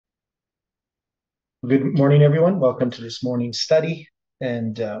Good morning, everyone. Welcome to this morning's study.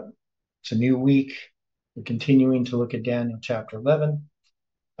 And it's a new week. We're continuing to look at Daniel chapter 11.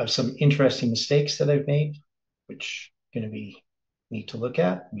 I have some interesting mistakes that I've made, which are going to be neat to look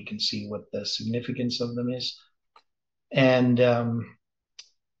at. We can see what the significance of them is. And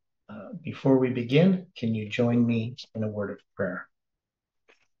before we begin, can you join me in a word of prayer?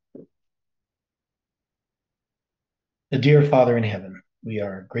 The dear Father in heaven, we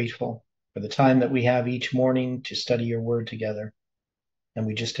are grateful for the time that we have each morning to study your word together. And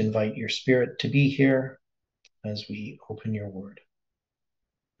we just invite your spirit to be here as we open your word.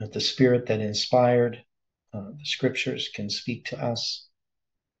 That the spirit that inspired the scriptures can speak to us,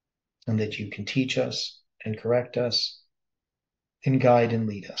 and that you can teach us and correct us and guide and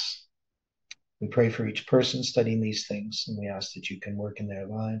lead us. We pray for each person studying these things, and we ask that you can work in their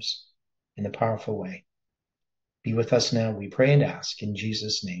lives in a powerful way. Be with us now, we pray and ask in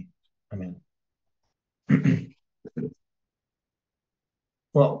Jesus' name. Amen.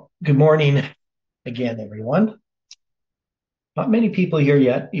 Well, good morning again, everyone. Not many people here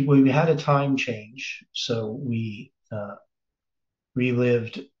yet. We had a time change, so we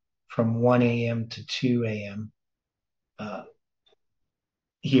relived from 1 a.m. to 2 a.m.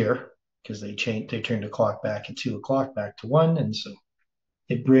 Here because they turned the clock back at 2 o'clock back to 1, and so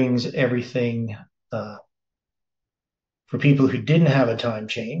it brings everything for people who didn't have a time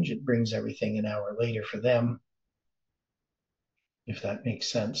change. It brings everything an hour later for them, if that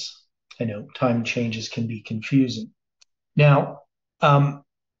makes sense. I know time changes can be confusing. Now, so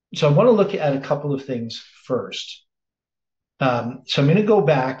I want to look at a couple of things first. So I'm going to go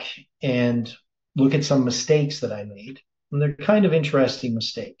back and look at some mistakes that I made, and they're kind of interesting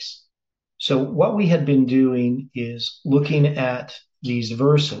mistakes. So what we had been doing is looking at these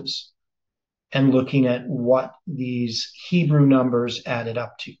verses and looking at what these Hebrew numbers added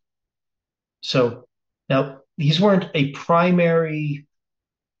up to. So now these weren't a primary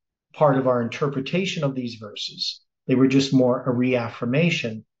part of our interpretation of these verses. They were just more a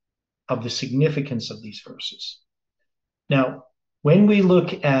reaffirmation of the significance of these verses. Now, when we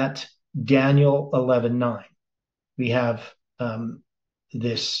look at Daniel 11:9, we have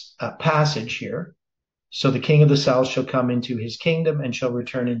this passage here. So the king of the south shall come into his kingdom and shall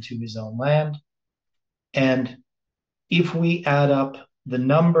return into his own land. And if we add up the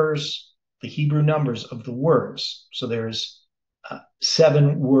numbers, the Hebrew numbers of the words, so there's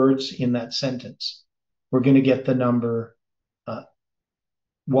 7 words in that sentence, we're going to get the number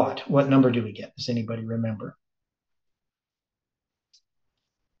what? What number do we get? Does anybody remember?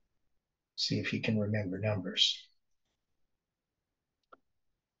 See if you can remember numbers.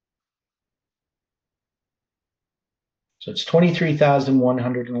 So it's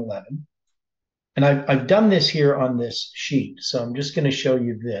 23,111. And I've done this here on this sheet. So I'm just going to show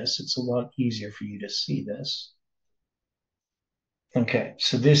you this. It's a lot easier for you to see this. Okay,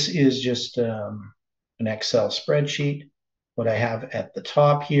 so this is just an Excel spreadsheet. What I have at the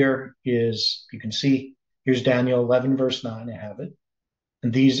top here is, you can see, here's Daniel 11, verse 9. I have it.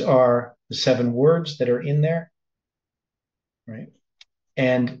 And these are the 7 words that are in there, right?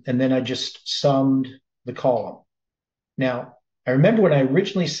 And then I just summed the column. Now, I remember when I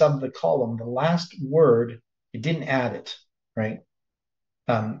originally subbed the column, the last word, it didn't add it, right?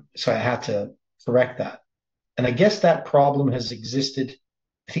 So I had to correct that. And I guess that problem has existed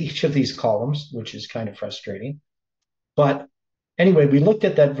in each of these columns, which is kind of frustrating. But anyway, we looked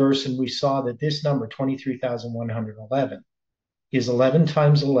at that verse and we saw that this number, 23,111, is 11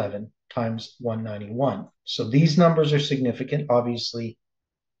 times 11 times 191. So these numbers are significant. Obviously,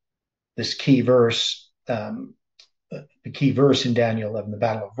 this key verse, the key verse in Daniel 11, the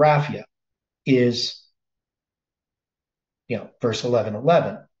Battle of Raphia, is, verse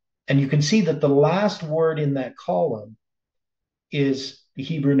 11:11. And you can see that the last word in that column is the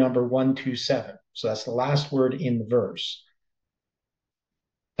Hebrew number 127. So that's the last word in the verse.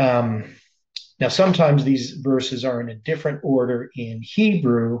 Now, sometimes these verses are in a different order in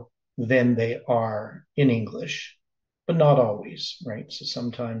Hebrew than they are in English, but not always, right? So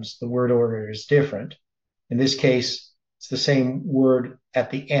sometimes the word order is different. In this case, it's the same word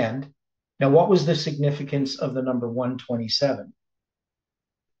at the end. Now, what was the significance of the number 127?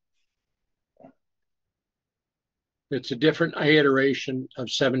 It's a different iteration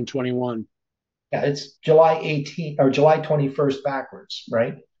of 721. Yeah, it's July 18th or July 21st backwards,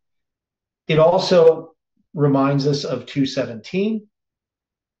 right? It also reminds us of 217,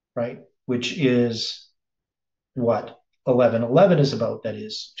 right? Which is what 11:11 is about. That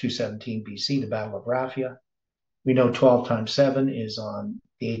is 217 BC, the Battle of Raphia. We know 12 times 7 is on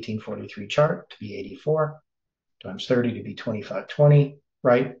the 1843 chart to be 84, times 30 to be 2520,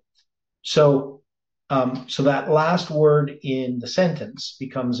 right? So So that last word in the sentence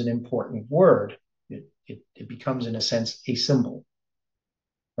becomes an important word. It becomes, in a sense, a symbol,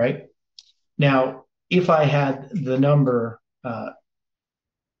 right? Now, if I had the number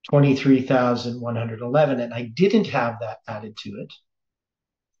 23,111 and I didn't have that added to it,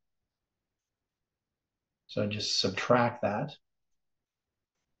 so I just subtract that,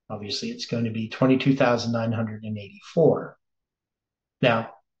 obviously it's going to be 22,984.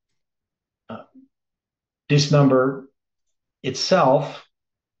 Now, uh, this number itself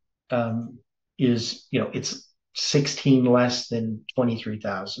is, it's 16 less than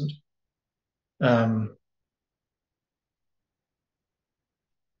 23,000.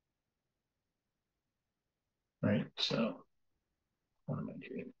 Right, so what am I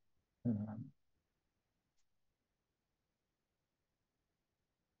doing?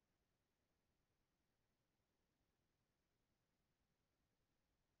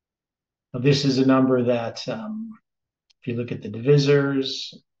 This is a number that, if you look at the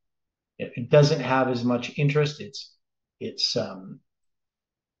divisors, it doesn't have as much interest. It's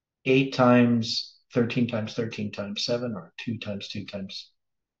 8 times 13 times 13 times 7, or 2 times 2 times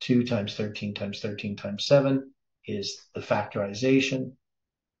 2 times 13 times 13 times 7 is the factorization.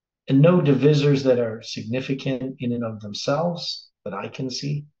 And no divisors that are significant in and of themselves that I can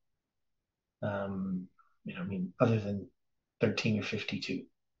see. Other than 13 or 52.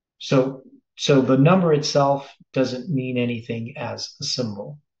 So the number itself doesn't mean anything as a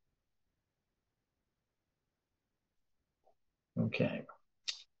symbol. Okay.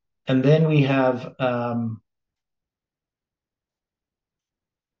 And then we have,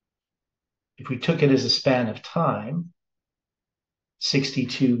 if we took it as a span of time,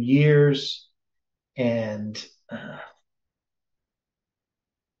 62 years and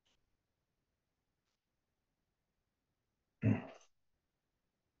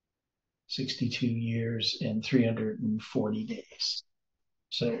 62 years and 340 days.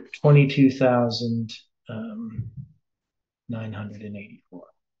 So 22,984.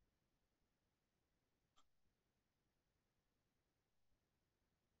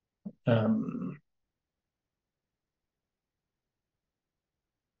 I'm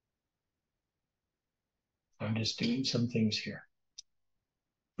just doing some things here.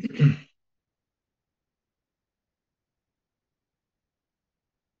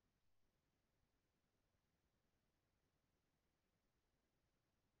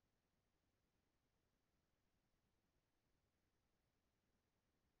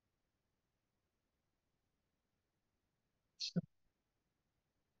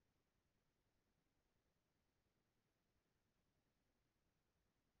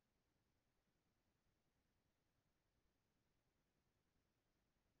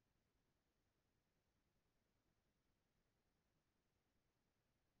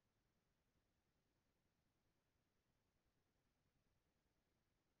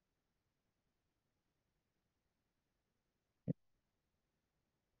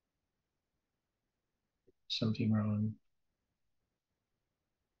 Something wrong.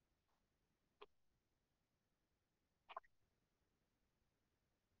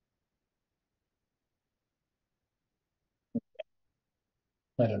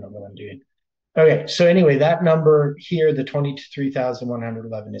 I don't know what I'm doing. Okay, so anyway, that number here, the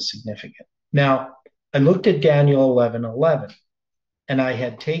 23,111, is significant. Now, I looked at Daniel 11:11, and I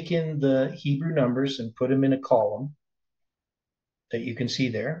had taken the Hebrew numbers and put them in a column that you can see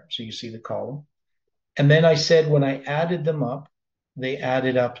there. So you see the column. And then I said when I added them up, they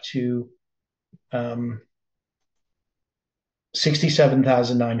added up to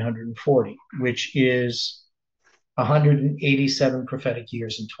 67,940, which is 187 prophetic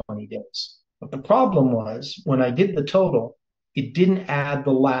years in 20 days. But the problem was when I did the total, it didn't add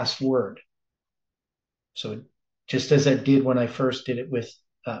the last word. So just as I did when I first did it with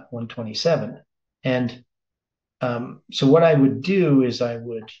 127. And so what I would do is I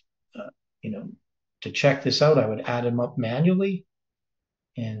would, to check this out, I would add them up manually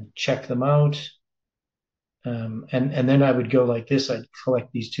and check them out. And then I would go like this. I'd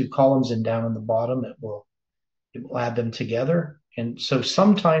collect these two columns, and down on the bottom, it will add them together. And so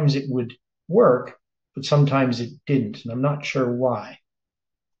sometimes it would work, but sometimes it didn't. And I'm not sure why.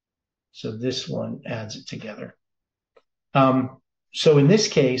 So this one adds it together. So in this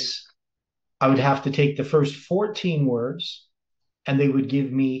case, I would have to take the first 14 words, and they would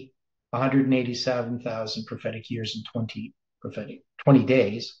give me 187,000 prophetic years and 20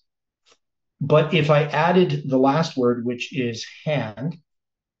 days. But if I added the last word, which is hand,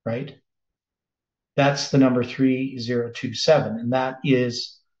 right? That's the number 3027, and that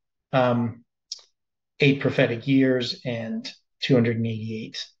is 8 prophetic years and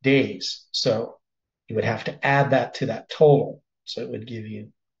 288 days. So you would have to add that to that total. So it would give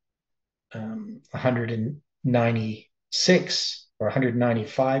you 196 or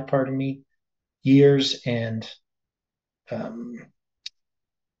 195, pardon me, years and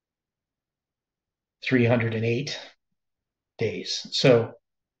 308 days. So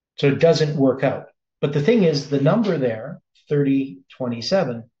it doesn't work out. But the thing is, the number there,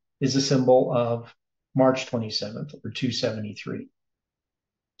 3027, is a symbol of March 27th or 273.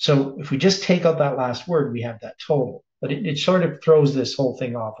 So if we just take out that last word, we have that total. But it sort of throws this whole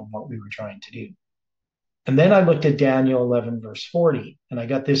thing off of what we were trying to do. And then I looked at Daniel 11, verse 40, and I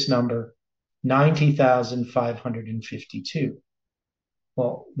got this number, 90,552.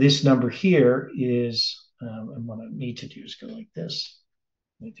 Well, this number here is, and what I need to do is go like this.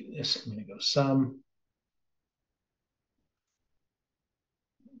 Let me do this. I'm going to go sum.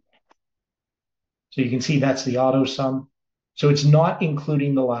 So you can see that's the auto sum. So it's not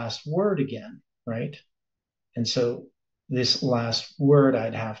including the last word again, right? And so this last word,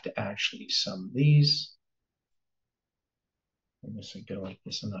 I'd have to actually sum these. I guess I go like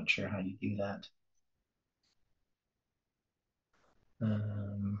this. I'm not sure how you do that. Is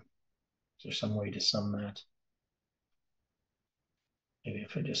there some way to sum that? Maybe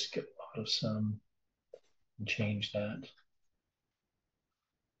if I just go auto sum and change that.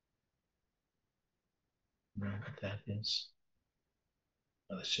 I don't know what that is.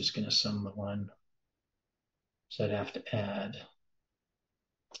 Oh, that's just going to sum the one. So I'd have to add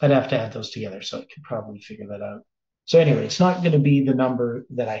those together. So I could probably figure that out. So anyway, it's not going to be the number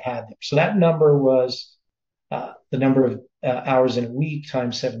that I had there. So that number was the number of hours in a week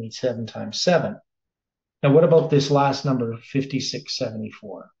times 77 times 7. Now, what about this last number,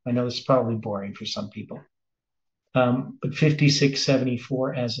 5674? I know this is probably boring for some people. But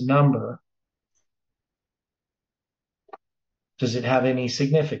 5674 as a number, does it have any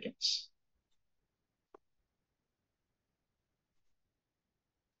significance?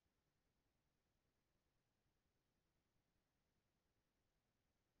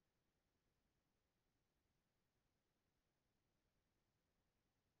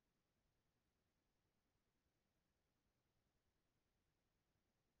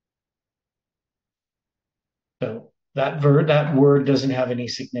 So that word doesn't have any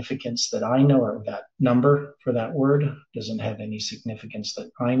significance that I know, or that number for that word doesn't have any significance that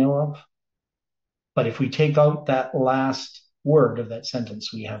I know of. But if we take out that last word of that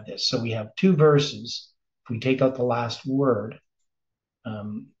sentence, we have this. So we have two verses. If we take out the last word,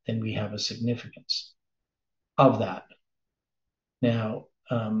 then we have a significance of that. Now,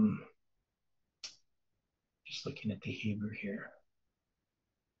 just looking at the Hebrew here.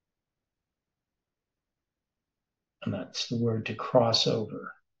 And that's the word to cross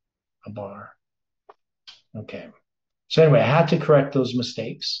over, a bar. Okay. So anyway, I had to correct those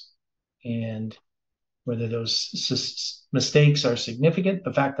mistakes. And whether those mistakes are significant,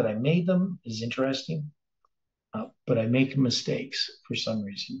 the fact that I made them is interesting. But I make mistakes for some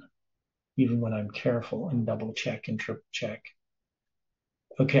reason, even when I'm careful and double check and triple check.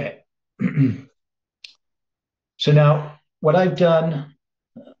 Okay. So now what I've done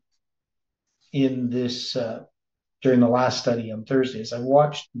in this, during the last study on Thursday, is I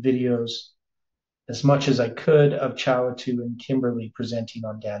watched videos as much as I could of Chawatu and Kimberly presenting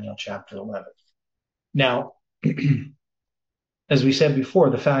on Daniel chapter 11. Now, as we said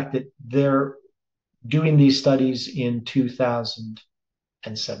before, the fact that they're doing these studies in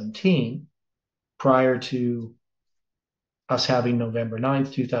 2017, prior to us having November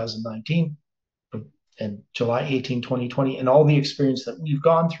 9th, 2019, and July 18, 2020, and all the experience that we've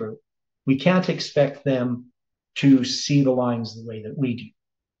gone through, we can't expect them to see the lines the way that we do.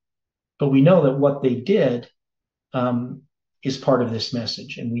 But we know that what they did is part of this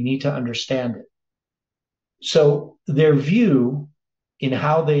message, and we need to understand it. So their view in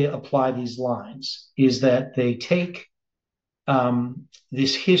how they apply these lines is that they take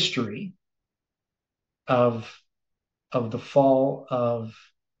this history of the fall of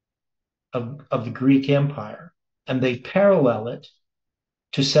the Greek Empire, and they parallel it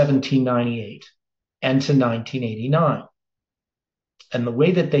to 1798 and to 1989. And the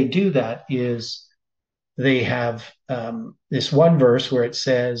way that they do that is they have this one verse where it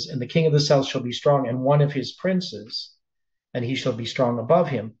says, "And the king of the south shall be strong, and one of his princes, and he shall be strong above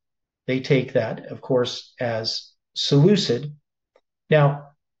him." They take that, of course, as Seleucid. Now,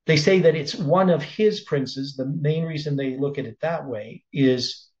 they say that it's one of his princes. The main reason they look at it that way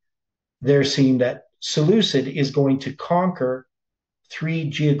is they're seeing that Seleucid is going to conquer 3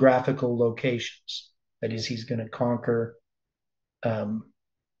 geographical locations. That is, he's going to conquer the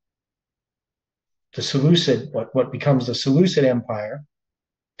Seleucid, what becomes the Seleucid Empire,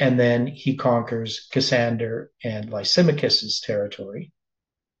 and then he conquers Cassander and Lysimachus's territory.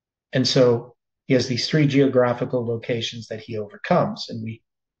 And so he has these three geographical locations that he overcomes, and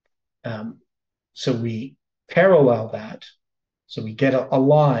um, we parallel that. So we get a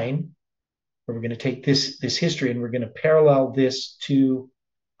line where we're going to take this history and we're going to parallel this to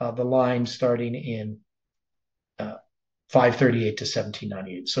the line starting in 538 to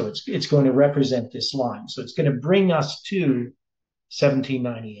 1798. So it's going to represent this line. So it's going to bring us to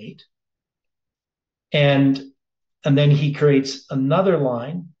 1798, and then he creates another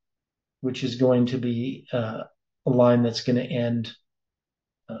line, which is going to be a line that's going to end.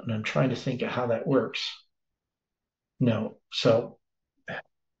 And I'm trying to think of how that works. No, so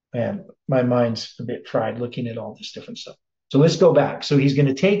man, my mind's a bit fried looking at all this different stuff. So let's go back. So he's going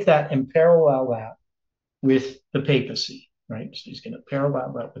to take that and parallel that with the papacy, right? So he's going to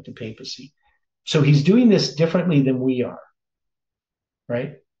parallel that with the papacy. So he's doing this differently than we are,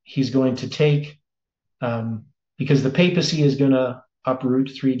 right? He's going to take, because the papacy is going to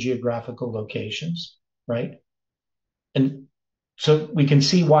uproot three geographical locations, right? And so we can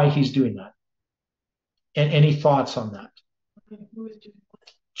see why he's doing that. And any thoughts on that?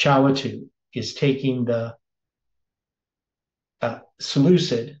 Chawatu is taking the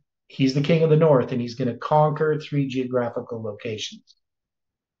Seleucid. He's the king of the north, and he's going to conquer three geographical locations.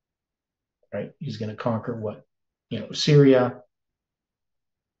 Right? He's going to conquer what? Syria.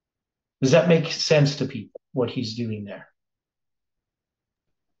 Does that make sense to people, what he's doing there?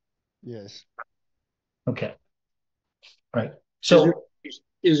 Yes. Okay. Right. So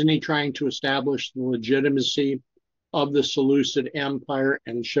isn't he trying to establish the legitimacy of the Seleucid Empire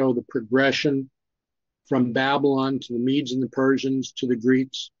and show the progression from Babylon to the Medes and the Persians to the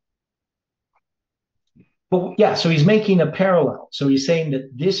Greeks? Well, yeah, so he's making a parallel. So he's saying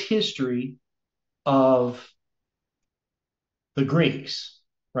that this history of the Greeks,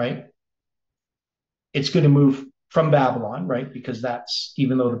 right, it's going to move from Babylon, right, because that's,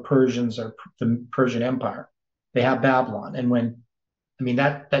 even though the Persians are the Persian Empire, they have Babylon. And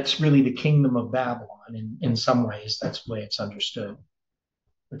that's really the kingdom of Babylon in some ways. That's the way it's understood.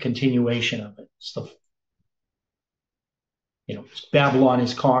 The continuation of it. So, Babylon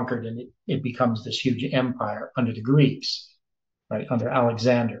is conquered and it becomes this huge empire under the Greeks, right, under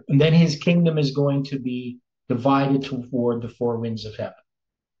Alexander. And then his kingdom is going to be divided toward the four winds of heaven,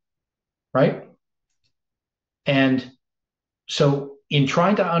 right? And so in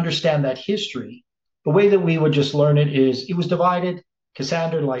trying to understand that history, the way that we would just learn it is it was divided: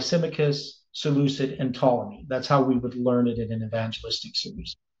 Cassander, Lysimachus, Seleucid, and Ptolemy. That's how we would learn it in an evangelistic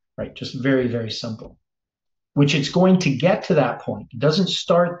series, right? Just very, very simple. Which it's going to get to that point. It doesn't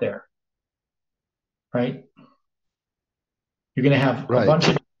start there, right? You're going to have a bunch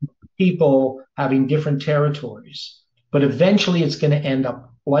of people having different territories, but eventually it's going to end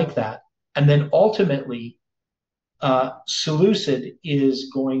up like that. And then ultimately, Seleucid is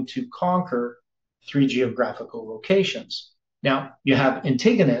going to conquer three geographical locations. Now, you have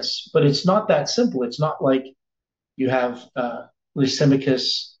Antigonus, but it's not that simple. It's not like you have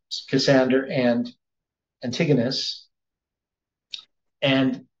Lysimachus, Cassander, and Antigonus,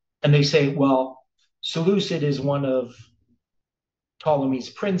 and they say, well, Seleucid is one of Ptolemy's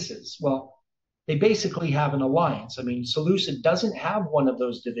princes. Well, they basically have an alliance. I mean, Seleucid doesn't have one of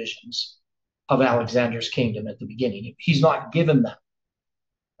those divisions of Alexander's kingdom at the beginning. He's not given them,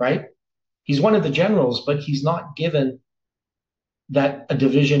 right? He's one of the generals, but he's not given that a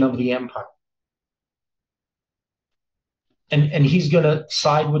division of the empire. And he's going to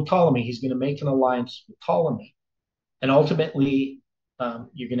side with Ptolemy. He's going to make an alliance with Ptolemy. And ultimately,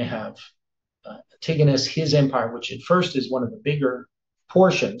 you're going to have Antigonus, his empire, which at first is one of the bigger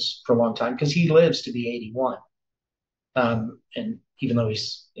portions for a long time, because he lives to be 81. And even though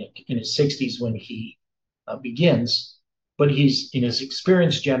he's in his 60s when he begins, but he's in his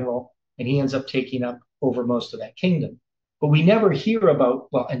experienced general, and he ends up taking up over most of that kingdom. But we never hear about,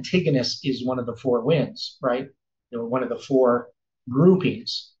 well, Antigonus is one of the four winds, right? One of the four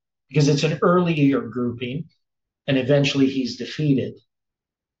groupings, because it's an earlier grouping, and eventually he's defeated.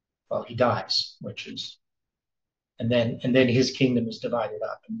 Well, he dies, and then his kingdom is divided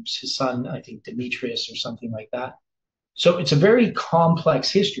up, and his son, I think Demetrius or something like that. So it's a very complex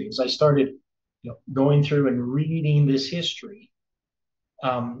history. As I started, going through and reading this history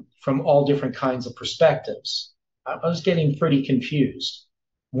from all different kinds of perspectives, I was getting pretty confused.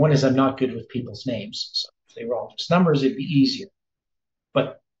 One is I'm not good with people's names, so if they were all just numbers, it'd be easier.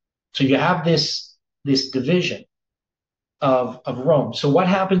 But so you have this division of Rome. So what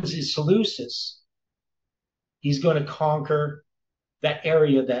happens is Seleucus, he's going to conquer that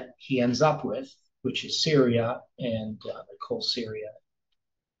area that he ends up with, which is Syria, and they call Syria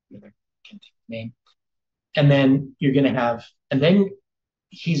name. And then you're going to have, and then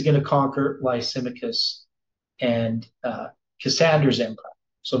he's going to conquer Lysimachus and Cassandra's empire.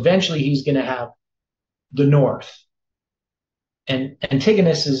 So eventually he's going to have the north. And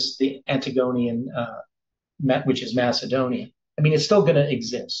Antigonus is the Antigonian, which is Macedonia. I mean, it's still going to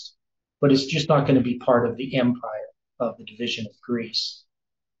exist, but it's just not going to be part of the empire of the division of Greece.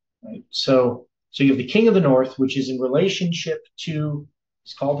 Right? So you have the king of the north, which is in relationship to,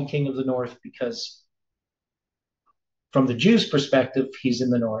 he's called the king of the north because from the Jews' perspective, he's in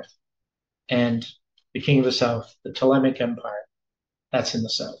the north. And the king of the south, the Ptolemaic Empire, that's in the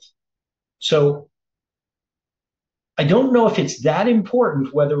south. So I don't know if it's that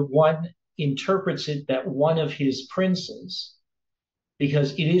important whether one interprets it that one of his princes,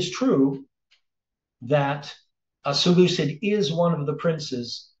 because it is true that Seleucid is one of the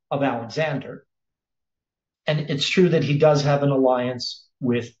princes of Alexander. And it's true that he does have an alliance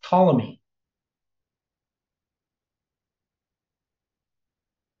with Ptolemy.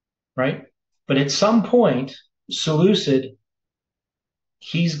 Right? But at some point, Seleucid,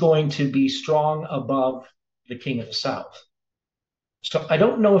 he's going to be strong above the king of the south. So I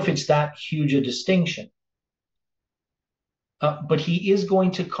don't know if it's that huge a distinction. But he is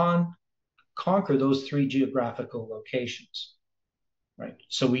going to conquer those three geographical locations. Right?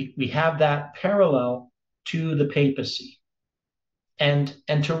 So we have that parallel to the papacy and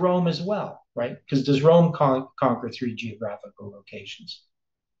to Rome as well, right? Because does Rome conquer three geographical locations?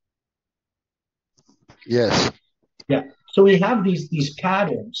 Yes. Yeah. So we have these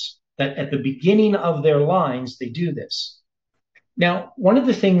patterns that at the beginning of their lines, they do this. Now, one of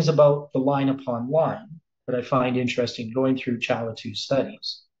the things about the line upon line that I find interesting going through Chalatu's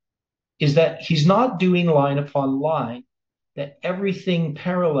studies is that he's not doing line upon line, that everything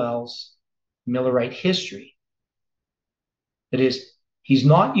parallels Millerite history. That is, he's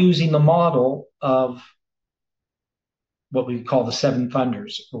not using the model of what we call the seven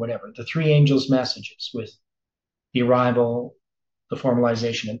thunders or whatever, the three angels' messages with the arrival, the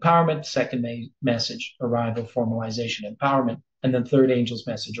formalization, empowerment, second message, arrival, formalization, empowerment, and then third angel's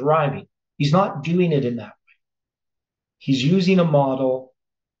message arriving. He's not doing it in that way. He's using a model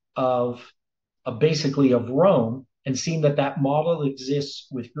of basically of Rome and seeing that model exists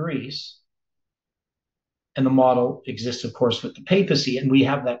with Greece. And the model exists, of course, with the papacy. And we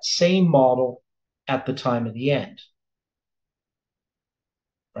have that same model at the time of the end.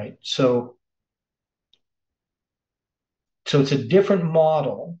 Right? So it's a different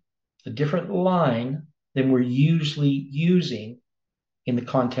model, a different line than we're usually using in the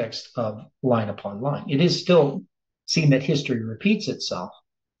context of line upon line. It is still seeing that history repeats itself,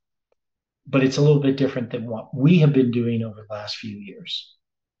 but it's a little bit different than what we have been doing over the last few years.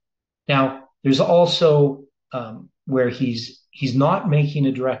 Now, there's also where he's not making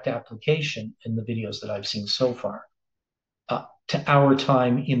a direct application in the videos that I've seen so far to our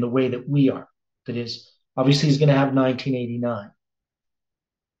time in the way that we are. That is, obviously, he's going to have 1989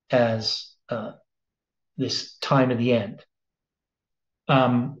 as this time of the end.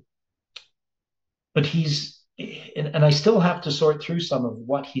 But and I still have to sort through some of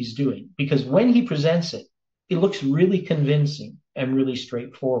what he's doing, because when he presents it, it looks really convincing and really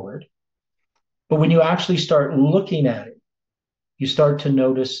straightforward. But when you actually start looking at it, you start to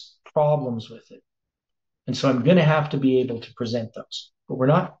notice problems with it. And so I'm going to have to be able to present those. But we're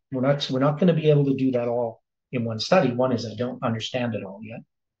not going to be able to do that all in one study. One is I don't understand it all yet.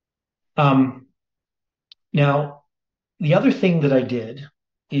 Now, the other thing that I did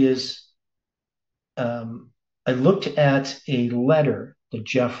is I looked at a letter that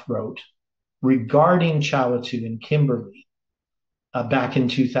Jeff wrote regarding Chalatu and Kimberly back in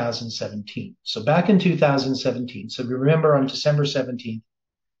 2017. So back in 2017, so remember on December 17th,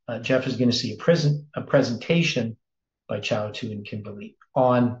 Jeff is going to see a presentation by Chalatu and Kimberly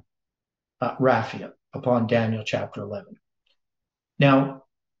on Raphia, upon Daniel chapter 11. Now,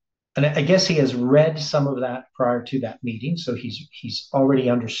 and I guess he has read some of that prior to that meeting, so he's already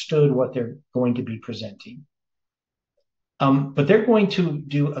understood what they're going to be presenting. But they're going to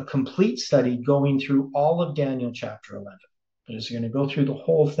do a complete study going through all of Daniel chapter 11. They're going to go through the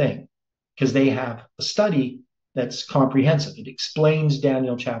whole thing because they have a study that's comprehensive. It explains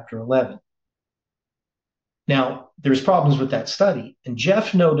Daniel chapter 11. Now, there's problems with that study, and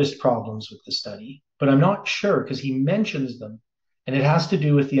Jeff noticed problems with the study, but I'm not sure because he mentions them, and it has to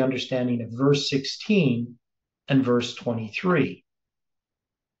do with the understanding of verse 16 and verse 23.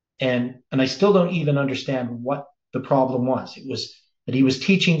 And I still don't even understand what the problem was. It was that he was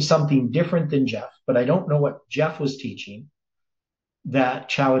teaching something different than Jeff, but I don't know what Jeff was teaching that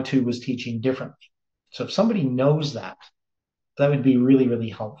Chalatu was teaching differently. So if somebody knows that, that would be really, really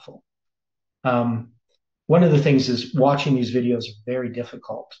helpful. Um, one of the things is watching these videos are very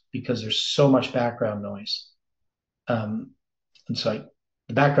difficult because there's so much background noise. Um, and so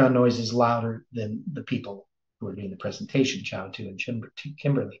the background noise is louder than the people who are doing the presentation, Chow Tu and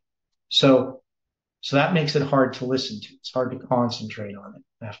Kimberly. So, so that makes it hard to listen to. It's hard to concentrate on it.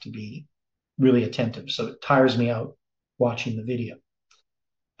 I have to be really attentive. So it tires me out watching the video.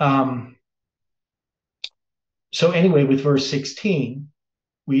 Um, so anyway, with verse 16,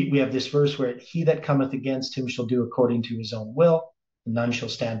 we have this verse where he that cometh against him shall do according to his own will, and none shall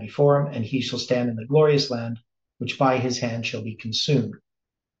stand before him, and he shall stand in the glorious land, which by his hand shall be consumed.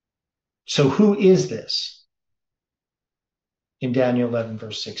 So who is this in Daniel 11,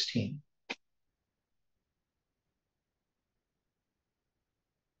 verse 16?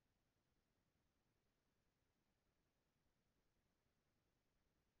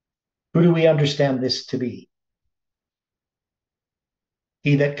 Who do we understand this to be?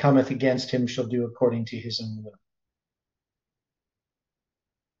 He that cometh against him shall do according to his own will.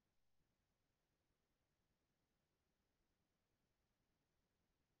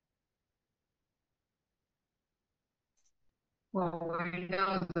 Well, we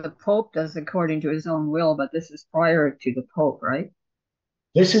know the Pope does according to his own will, but this is prior to the Pope, right?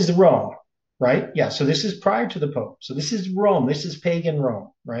 This is Rome, right? Yeah, so this is prior to the Pope. So this is Rome. This is pagan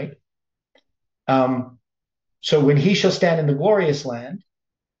Rome, right? Um, so when he shall stand in the glorious land,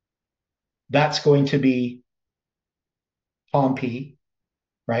 that's going to be Pompey,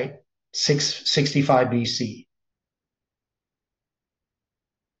 right? 665 BC.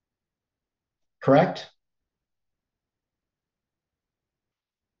 Correct?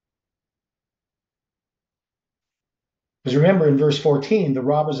 Because remember in verse 14, the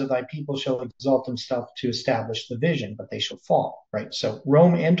robbers of thy people shall exalt themselves to establish the vision, but they shall fall, right? So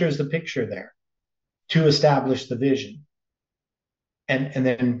Rome enters the picture there to establish the vision.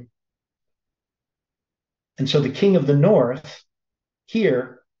 And so the king of the north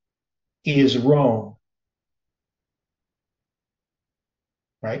here is Rome,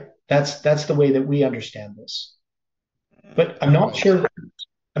 right? That's the way that we understand this. But I'm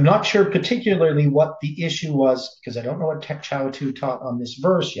not sure particularly what the issue was because I don't know what Chow Tu taught on this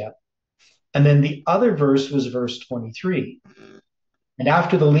verse yet. And then the other verse was verse 23. And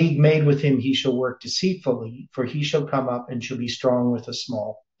after the league made with him, he shall work deceitfully, for he shall come up and shall be strong with a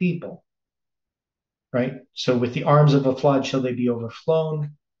small people. Right? So with the arms of a flood shall they be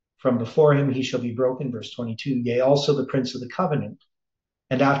overflown. From before him he shall be broken. Verse 22. Yea, also the prince of the covenant.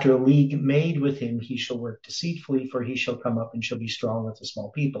 And after a league made with him, he shall work deceitfully, for he shall come up and shall be strong with a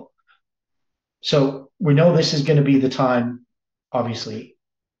small people. So we know this is going to be the time, obviously,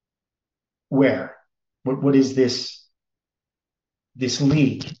 where? What is this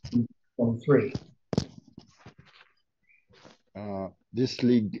league in 23? This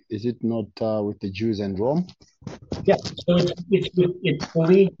league, is it not with the Jews and Rome? Yeah, so it's the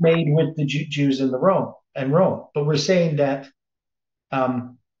league made with the Jews and Rome. But we're saying that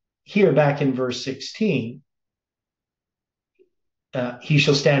here back in verse 16, he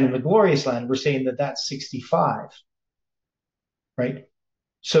shall stand in the glorious land. We're saying that that's 65, right?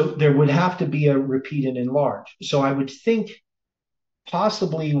 So there would have to be a repeat and enlarge. So I would think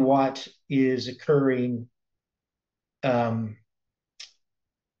possibly what is occurring in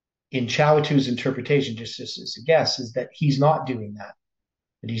Chow Tu's interpretation, just as a guess, is that he's not doing that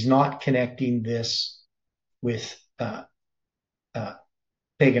he's not connecting this with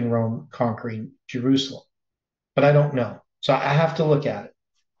pagan Rome conquering Jerusalem. But I don't know. So I have to look at it.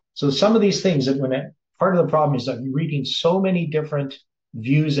 So some of these things part of the problem is that I'm reading so many different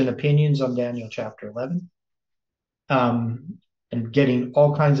views and opinions on Daniel chapter 11, and getting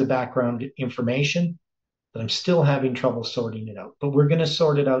all kinds of background information that I'm still having trouble sorting it out. But we're going to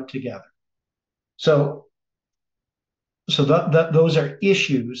sort it out together. So those are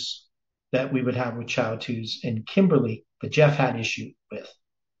issues that we would have with Chow Tu's and Kimberly that Jeff had issue with.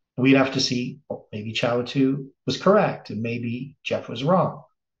 We'd have to see, well, maybe Chow Tu was correct and maybe Jeff was wrong.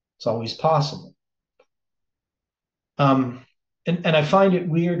 It's always possible. And I find it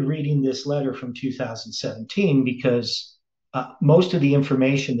weird reading this letter from 2017 because most of the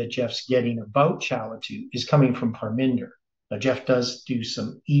information that Jeff's getting about Chow Tu is coming from Parminder. Now, Jeff does do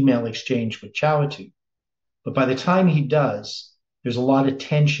some email exchange with Chow Tu, but by the time he does, there's a lot of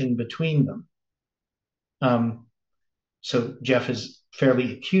tension between them. So Jeff is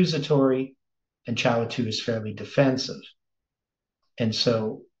fairly accusatory and Chow Tu is fairly defensive. And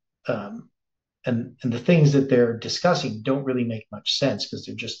so, and the things that they're discussing don't really make much sense because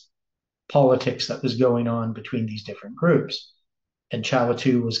they're just politics that was going on between these different groups. And Chow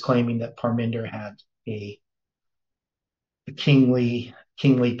Tu was claiming that Parminder had a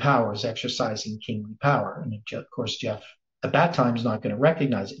kingly powers, exercising kingly power. And of course, Jeff at that time is not going to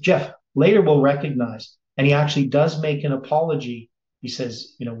recognize it. Jeff later will recognize, and he actually does make an apology. He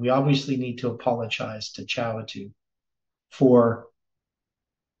says, we obviously need to apologize to Chawatu for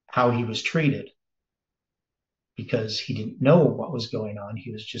how he was treated, because he didn't know what was going on.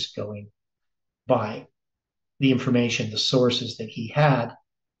 He was just going by the information, the sources that he had,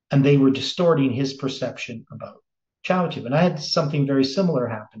 and they were distorting his perception about Chawatu. And I had something very similar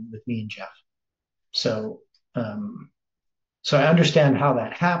happen with me and Jeff. So I understand how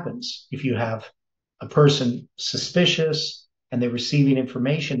that happens. If you have a person suspicious and they're receiving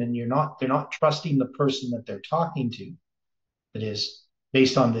information and they're not trusting the person that they're talking to, that is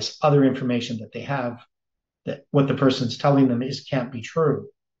based on this other information that they have, that what the person's telling them can't be true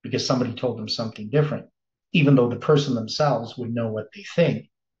because somebody told them something different, even though the person themselves would know what they think.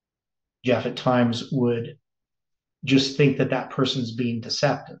 Jeff at times would just think that that person's being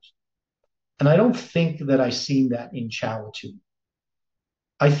deceptive. And I don't think that I've seen that in Chawatu.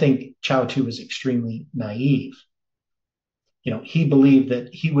 I think Chawatu was extremely naive. He believed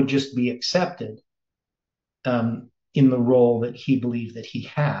that he would just be accepted in the role that he believed that he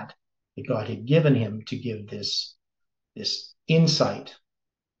had, that God had given him to give this insight.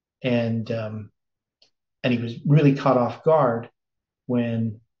 And he was really caught off guard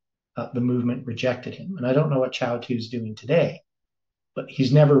when the movement rejected him. And I don't know what Chawatu is doing today, but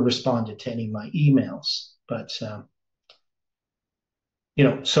he's never responded to any of my emails. But so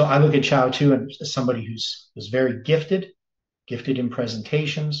I look at Chawatu as somebody was very gifted in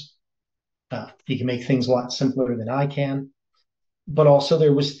presentations. He can make things a lot simpler than I can. But also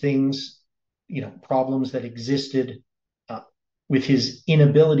there was things, problems that existed with his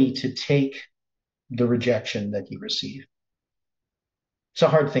inability to take the rejection that he received. It's a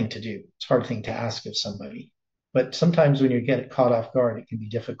hard thing to do. It's a hard thing to ask of somebody. But sometimes when you get caught off guard, it can be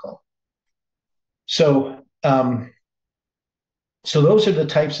difficult. So those are the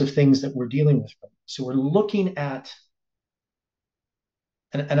types of things that we're dealing with. So we're looking at,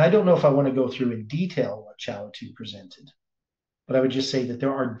 and I don't know if I want to go through in detail what Chawatu presented, but I would just say that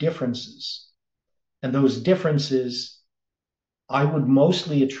there are differences. And those differences I would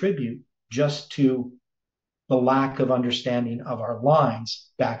mostly attribute just to the lack of understanding of our lines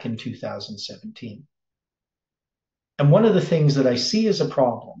back in 2017. And one of the things that I see as a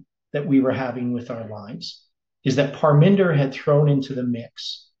problem that we were having with our lines is that Parminder had thrown into the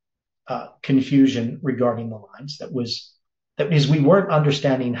mix confusion regarding the lines. That is, we weren't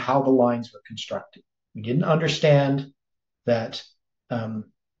understanding how the lines were constructed. We didn't understand that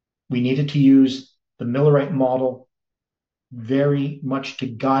we needed to use the Millerite model very much to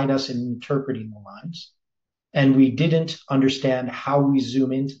guide us in interpreting the lines. And we didn't understand how we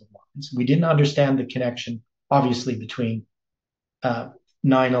zoom into the lines. We didn't understand the connection, obviously, between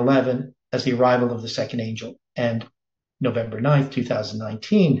 9/11 as the arrival of the second angel and November 9th,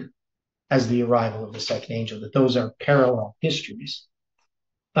 2019 as the arrival of the second angel, that those are parallel histories.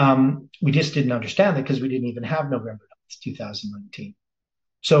 We just didn't understand that because we didn't even have November 9th, 2019.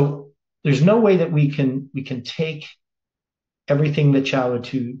 So there's no way that we can take everything that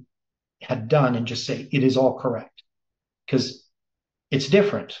Chawatu had done and just say it is all correct, because it's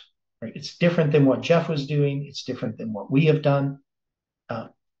different, right? It's different than what Jeff was doing. It's different than what we have done.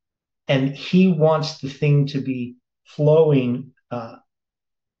 And he wants the thing to be flowing,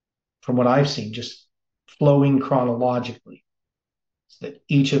 from what I've seen, just flowing chronologically, so that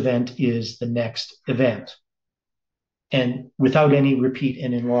each event is the next event and without any repeat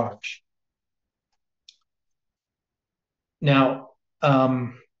and enlarge. Now,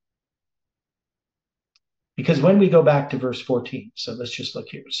 because when we go back to verse 14, so let's just look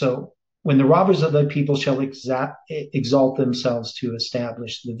here. So when the robbers of the people shall exalt themselves to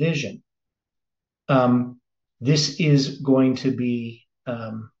establish the vision, this is going to be,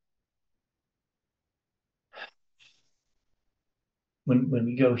 when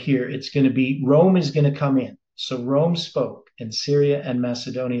we go here, it's going to be, Rome is going to come in. So Rome spoke, and Syria and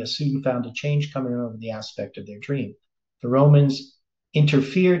Macedonia soon found a change coming over the aspect of their dream. The Romans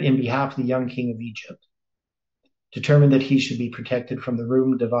interfered in behalf of the young king of Egypt, determined that he should be protected from the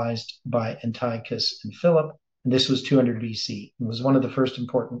room devised by Antiochus and Philip. And this was 200 BC. It was one of the first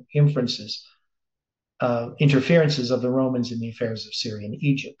important interferences of the Romans in the affairs of Syria and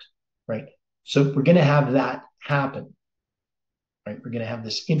Egypt, right? So we're going to have that happen, right? We're going to have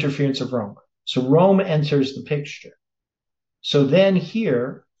this interference of Rome. So Rome enters the picture. So then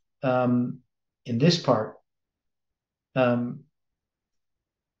here, in this part, so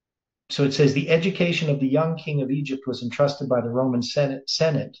it says the education of the young king of Egypt was entrusted by the Roman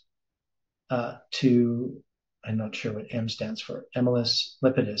Senate to I'm not sure what M stands for, Emilus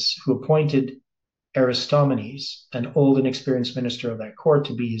Lepidus, who appointed Aristomenes, an old and experienced minister of that court,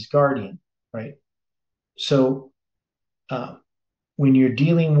 to be his guardian, right? So when you're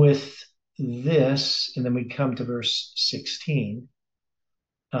dealing with this, and then we come to verse 16.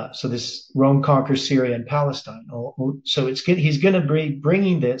 So this Rome conquers Syria and Palestine. So he's going to be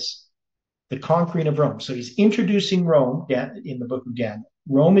bringing this, the conquering of Rome. So he's introducing Rome in the book of Daniel.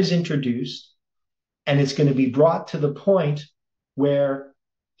 Rome is introduced, and it's going to be brought to the point where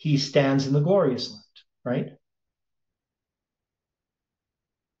he stands in the glorious land, right?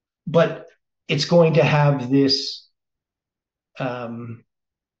 But it's going to have this,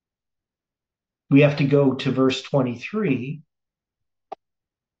 we have to go to verse 23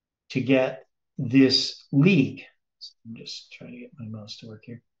 to get this league. I'm just trying to get my mouse to work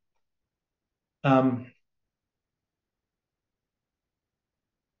here.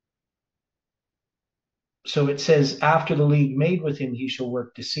 So it says, after the league made with him, he shall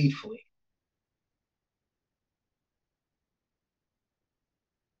work deceitfully.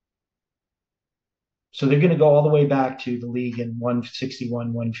 So they're going to go all the way back to the league in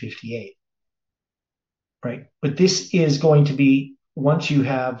 161, 158. Right? But this is going to be, once you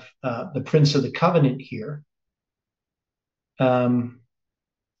have the Prince of the Covenant here, who's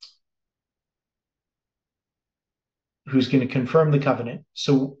going to confirm the covenant.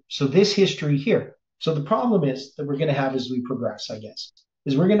 So this history here. So the problem is that we're going to have as we progress, I guess,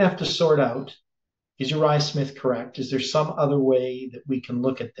 is we're going to have to sort out, is Uriah Smith correct? Is there some other way that we can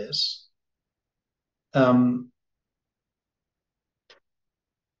look at this?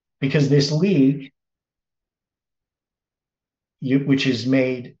 Because this league, which is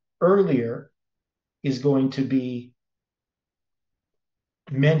made earlier, is going to be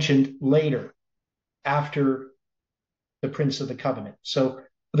mentioned later after the Prince of the Covenant. So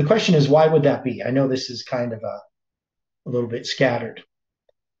the question is, why would that be? I know this is kind of a little bit scattered.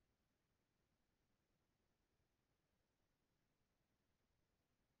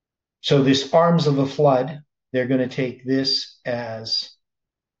 So this arms of the flood, they're going to take this as,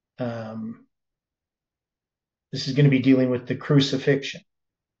 this is going to be dealing with the crucifixion.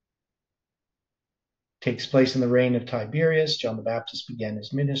 Takes place in the reign of Tiberius. John the Baptist began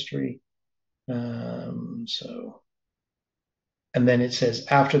his ministry. And then it says,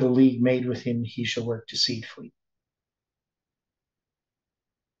 after the league made with him, he shall work deceitfully.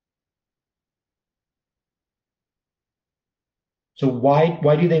 So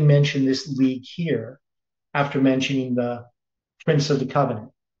why do they mention this league here after mentioning the Prince of the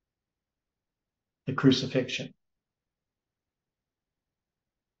Covenant, the crucifixion?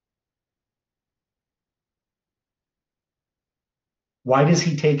 Why does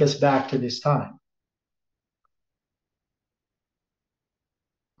he take us back to this time?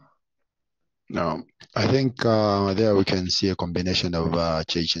 No, I think there we can see a combination of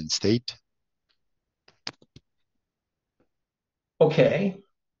church and state. Okay,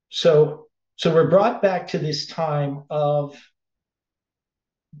 so we're brought back to this time of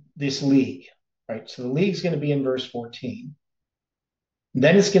this league, right? So the league's going to be in verse 14.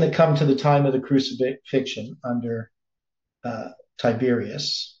 Then it's going to come to the time of the crucifixion under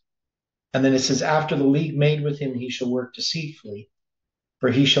Tiberius. And then it says, after the league made with him, he shall work deceitfully,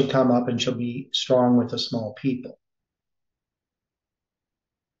 for he shall come up and shall be strong with a small people.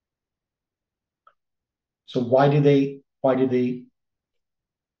 So why do they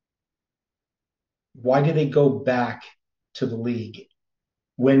go back to the league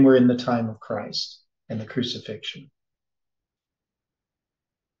when we're in the time of Christ and the crucifixion?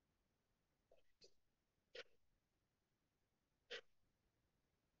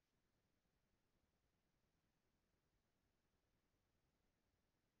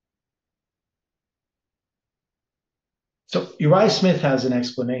 So Uriah Smith has an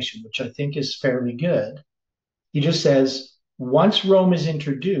explanation, which I think is fairly good. He just says, once Rome is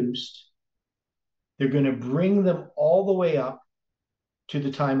introduced, they're going to bring them all the way up to the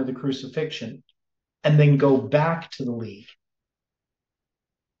time of the crucifixion and then go back to the league.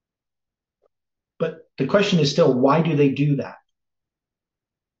 But the question is still, why do they do that?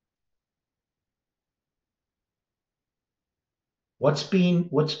 What's being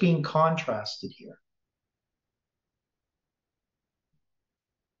contrasted here?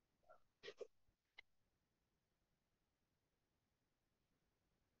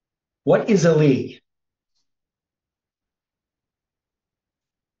 What is a league?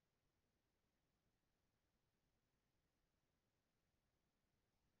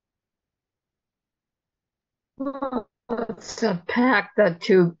 Well, it's a pact that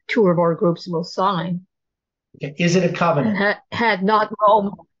two or more groups will sign. Is it a covenant? Had not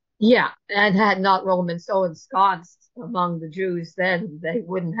Rome, Yeah, and had not Rome so ensconced among the Jews then, they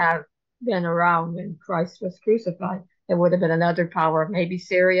wouldn't have been around when Christ was crucified. There would have been another power, maybe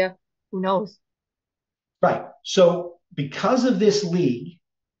Syria, who knows? Right. So because of this league,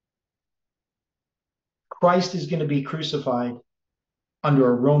 Christ is going to be crucified under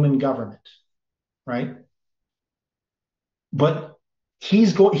a Roman government, right? But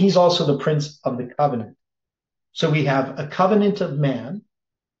he's also the prince of the covenant. So we have a covenant of man,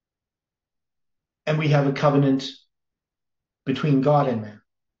 and we have a covenant between God and man.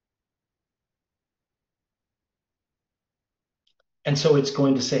 And so it's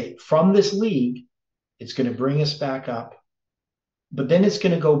going to say, from this league, it's going to bring us back up, but then it's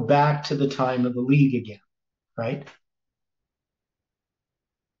going to go back to the time of the league again, right?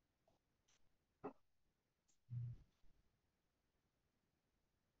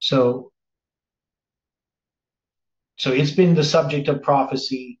 So, so it's been the subject of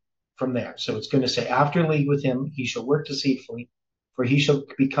prophecy from there. So it's going to say, after league with him, he shall work deceitfully, for he shall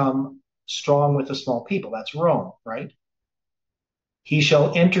become strong with a small people. That's Rome, right? He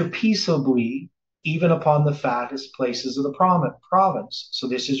shall enter peaceably even upon the fattest places of the province. So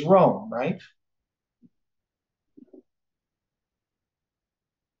this is Rome, right?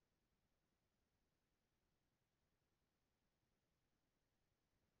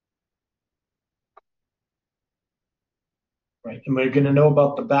 Right. And we're going to know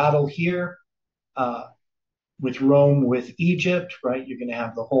about the battle here uh, with Rome, with Egypt, right? You're going to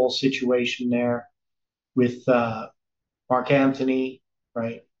have the whole situation there with Mark Antony,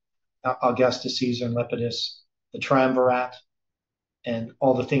 right? Augustus Caesar and Lepidus, the triumvirate, and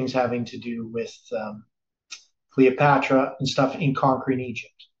all the things having to do with Cleopatra and stuff in conquering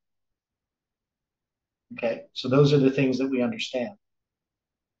Egypt. Okay, so those are the things that we understand.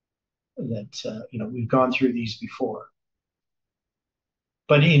 That we've gone through these before,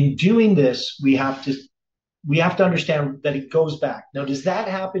 but in doing this, we have to understand that it goes back. Now, does that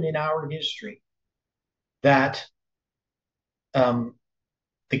happen in our history? That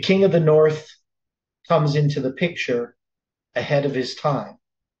the king of the north comes into the picture ahead of his time,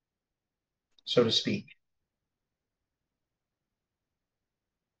 so to speak.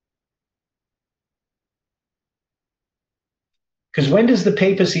 Because when does the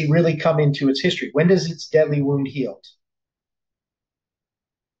papacy really come into its history? When does its deadly wound heal?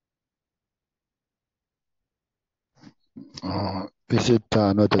 Is it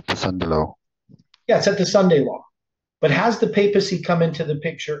not at the Sunday law? Yeah, it's at the Sunday law. But has the papacy come into the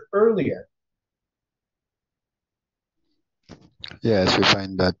picture earlier? Yes, we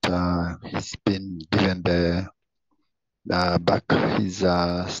find that he's been given the back his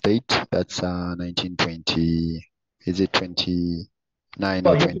state. That's 1920. Is it 29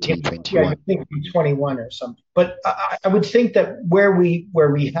 or Well, you're 2021? thinking 21 or something. But I would think that where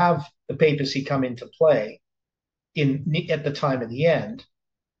we have the papacy come into play at the time of the end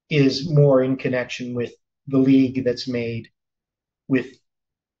is more in connection with the league that's made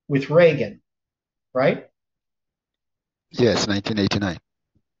with Reagan, right? Yes, 1989.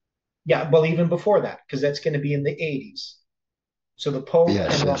 Yeah, well, even before that, because that's going to be in the 80s. So the Pope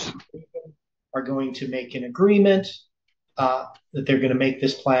Yes, and Ronald yes. Reagan are going to make an agreement that they're going to make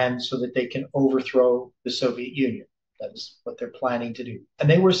this plan so that they can overthrow the Soviet Union. That is what they're planning to do. And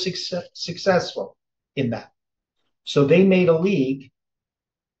they were successful in that. So they made a league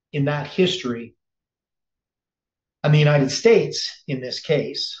in that history. And the United States, in this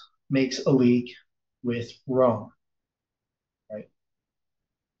case, makes a league with Rome, right?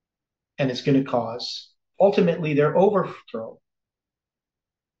 And it's going to cause ultimately their overthrow.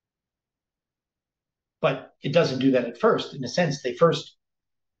 But it doesn't do that at first. In a sense, they first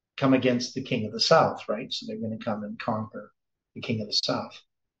come against the king of the South, right? So they're going to come and conquer the king of the South.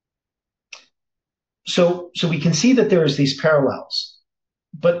 So we can see that there's these parallels,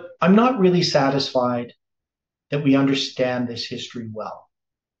 but I'm not really satisfied that we understand this history well.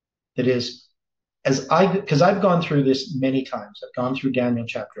 That is, because I've gone through this many times. I've gone through Daniel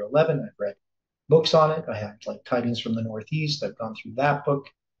chapter 11. I've read books on it. I have like Tidings from the Northeast. I've gone through that book.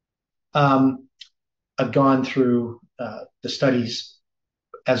 I've gone through the studies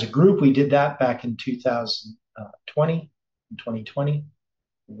as a group. We did that back in 2020, in 2020.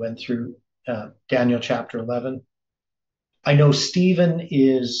 We went through Daniel chapter 11. I know Stephen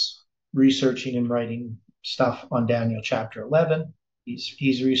is researching and writing stuff on Daniel chapter 11.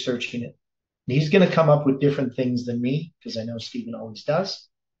 He's researching it. And he's going to come up with different things than me, because I know Stephen always does.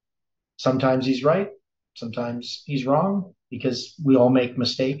 Sometimes he's right. Sometimes he's wrong, because we all make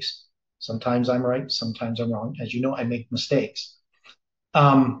mistakes. Sometimes I'm right. Sometimes I'm wrong. As you know, I make mistakes.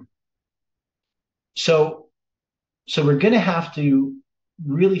 So we're going to have to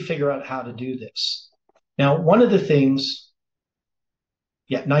really figure out how to do this. Now, one of the things,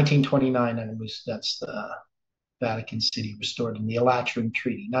 1929, and that's the Vatican City restored in the Lateran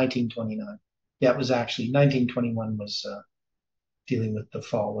Treaty, 1929. Yeah, it was actually 1921 was dealing with the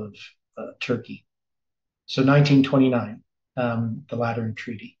fall of Turkey. So 1929, the Lateran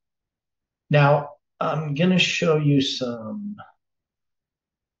Treaty. Now, I'm going to show you some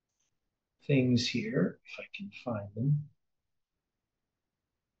things here, if I can find them.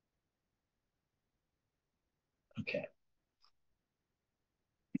 Okay.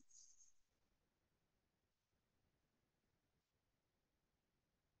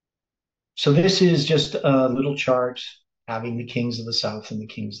 So this is just a little chart having the kings of the south and the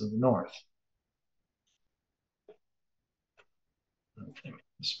kings of the north. Okay, make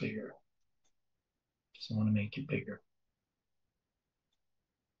this bigger. Just want to make it bigger.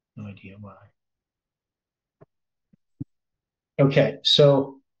 No idea why. Okay,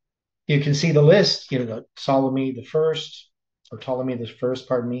 so you can see the list, Ptolemy the first,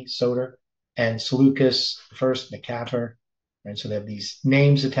 pardon me, Soter, and Seleucus the first, Nicator, right? So they have these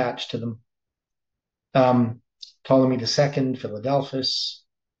names attached to them. Ptolemy the second, Philadelphus,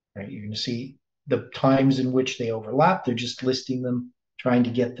 right? You're going to see the times in which they overlap. They're just listing them, trying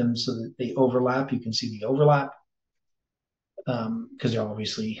to get them so that they overlap. You can see the overlap because they're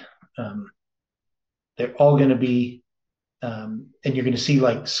obviously, they're all going to be, and you're going to see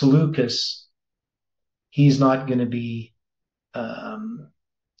like Seleucus, he's not going to be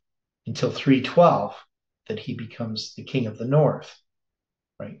until 312 that he becomes the king of the north,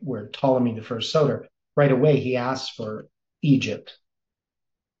 right? Where Ptolemy the first Soter, right away he asks for Egypt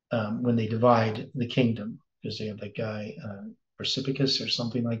when they divide the kingdom, because they have that guy Persippicus or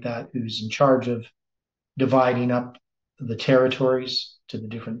something like that, who's in charge of dividing up the territories to the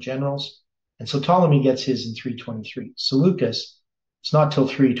different generals. And so Ptolemy gets his in 323. Seleucus, it's not till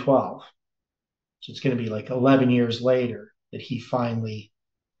 312. So it's going to be like 11 years later that he finally,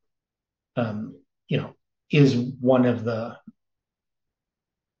 is one of the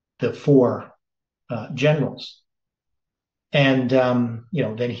four generals. And,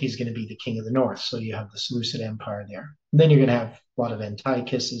 then he's going to be the king of the north. So you have the Seleucid Empire there. And then you're going to have a lot of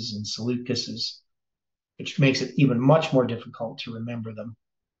Antiochuses and Seleucuses, which makes it even much more difficult to remember them.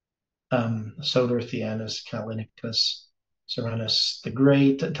 Soter, Theanus, Callinicus, Serenus the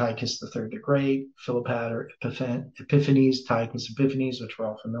Great, Antiochus the Third the Great, Philopator, Epiphanes, Antiochus Epiphanes, which we're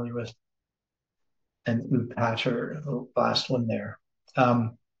all familiar with, and Eupator, the last one there.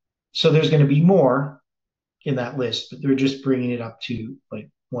 So there's going to be more in that list, but they're just bringing it up to like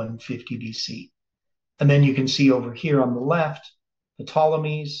 150 BC. And then you can see over here on the left, the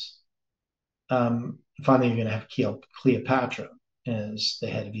Ptolemies. Finally, you're going to have Cleopatra as the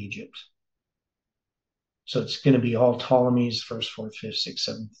head of Egypt. So it's going to be all Ptolemies, first, fourth, fifth, sixth,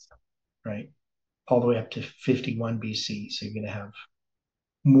 seventh, right? All the way up to 51 BC. So you're going to have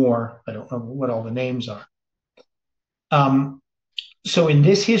more. I don't know what all the names are. So in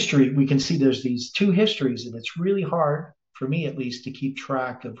this history, we can see there's these two histories, and it's really hard, for me at least, to keep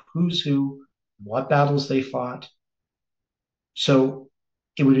track of who's who, what battles they fought. So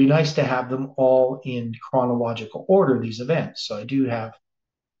it would be nice to have them all in chronological order, these events. So I do have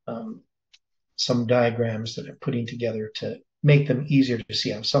some diagrams that I'm putting together to make them easier to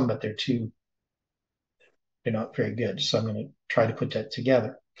see. I have some, but they're not very good. So I'm going to try to put that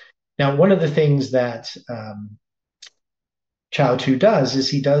together. Now, one of the things that Chao Tu does is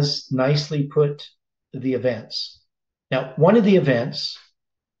he does nicely put the events. Now, one of the events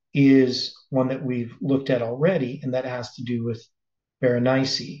is one that we've looked at already, and that has to do with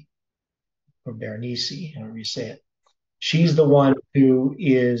Berenice, or Berenice, however you say it. She's the one who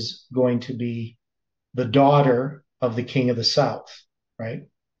is going to be the daughter of the king of the south, right?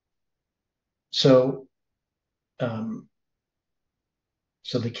 So,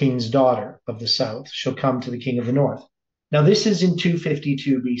 so the king's daughter of the south shall come to the king of the north. Now, this is in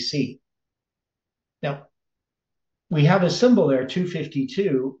 252 BC. Now, we have a symbol there,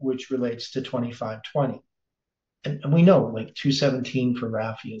 252, which relates to 2520. And we know, like 217 for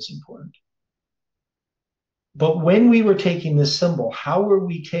Raphia is important. But when we were taking this symbol, how were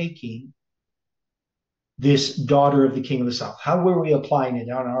we taking this daughter of the king of the south? How were we applying it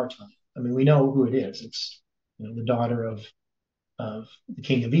on our time? I mean, we know who it is. It's the daughter of the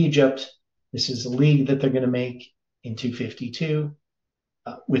king of Egypt. This is the league that they're going to make in 252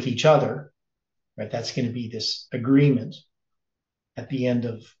 with each other, right? That's going to be this agreement at the end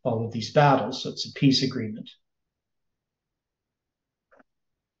of all of these battles. So it's a peace agreement.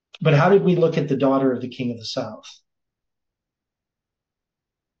 But how did we look at the daughter of the king of the south?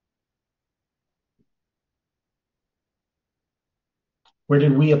 Where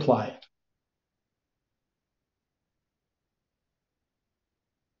did we apply it?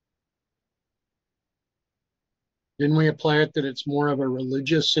 Didn't we apply it that it's more of a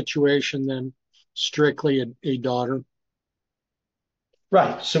religious situation than strictly a daughter?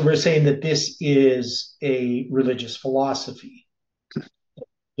 Right. So we're saying that this is a religious philosophy.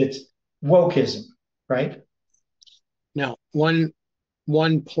 It's wokeism, right? Now, one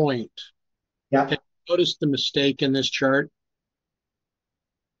point. Yeah. Have you noticed the mistake in this chart?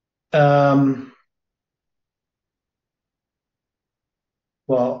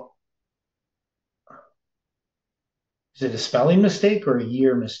 Well, is it a spelling mistake or a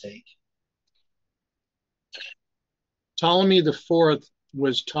year mistake? Ptolemy the Fourth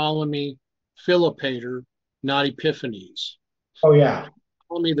was Ptolemy Philopator, not Epiphanes. Oh, yeah.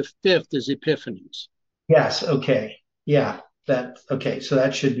 Ptolemy the Fifth is Epiphanes. Yes. Okay. Yeah. Okay. So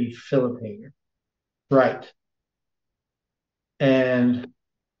that should be Philopator. Right. And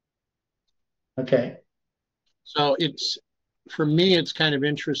okay. So for me, it's kind of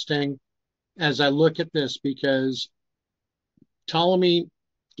interesting as I look at this because Ptolemy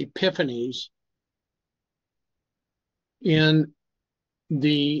Epiphanes in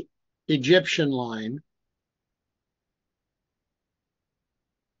the Egyptian line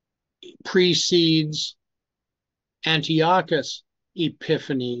precedes Antiochus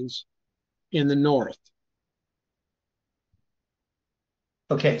Epiphanes in the north.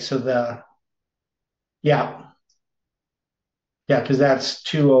 Okay. So yeah. Yeah, because that's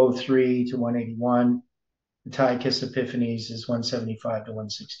 203 to 181. Antiochus Epiphanes is 175 to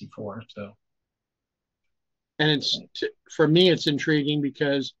 164. So, and for me, it's intriguing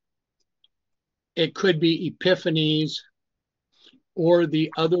because it could be Epiphanes or the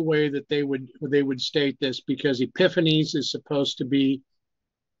other way that they would state this, because Epiphanes is supposed to be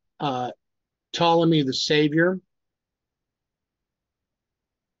Ptolemy the Savior,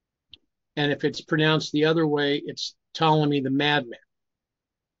 and if it's pronounced the other way, it's Ptolemy the Madman.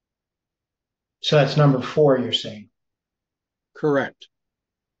 So that's number 4, you're saying? Correct.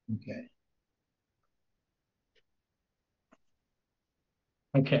 Okay.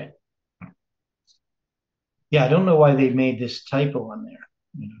 Okay. Yeah, I don't know why they made this typo on there.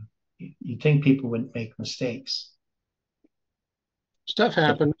 You'd think people wouldn't make mistakes. Stuff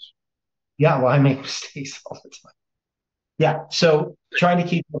happens. Yeah, well, I make mistakes all the time. Yeah, so trying to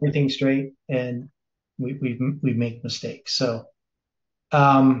keep everything straight, and we make mistakes. So,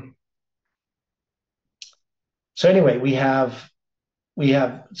 so anyway, we have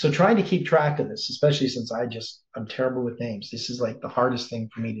so trying to keep track of this, especially since I'm terrible with names. This is like the hardest thing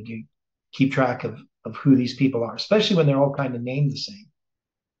for me to do, keep track of who these people are, especially when they're all kind of named the same.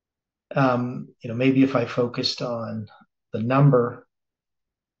 Maybe if I focused on the number,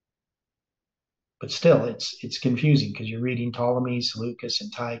 but still it's confusing because you're reading Ptolemy, Seleucus,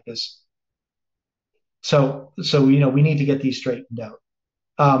 Antiochus. So we need to get these straightened out.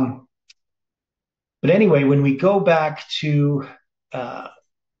 But anyway, when we go back to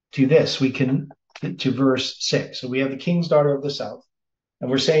this, we can to verse 6. So we have the king's daughter of the south, and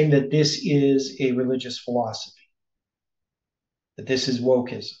we're saying that this is a religious philosophy, that this is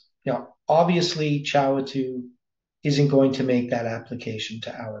wokeism. Now, obviously, Chawatu isn't going to make that application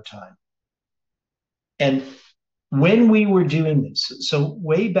to our time. And when we were doing this, so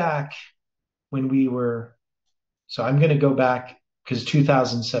way back when we were, so I'm going to go back because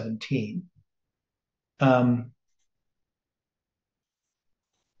 2017. I'm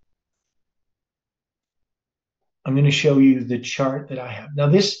going to show you the chart that I have. Now,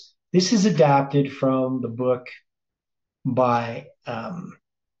 this is adapted from the book by,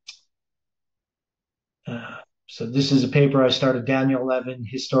 so this is a paper I started, Daniel 11,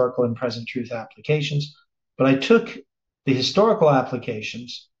 Historical and Present Truth Applications. But I took the historical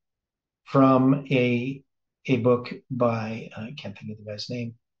applications from a book by, I can't think of the guy's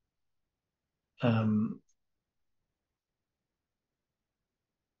name.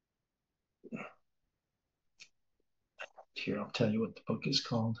 Here, I'll tell you what the book is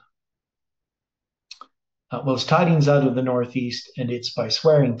called. Well, it's Tidings Out of the Northeast, and it's by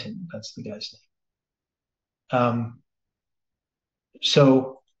Swearington. That's the guy's name.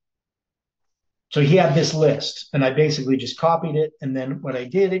 So he had this list, and I basically just copied it. And then what I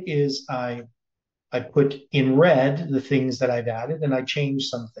did is I put in red the things that I've added, and I changed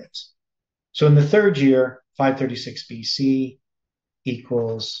some things. So in the third year, 536 BC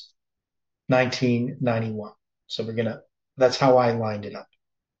equals 1991. So that's how I lined it up.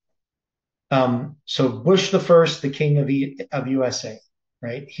 So Bush the First, the king of USA,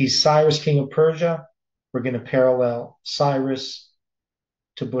 right? He's Cyrus, king of Persia. We're going to parallel Cyrus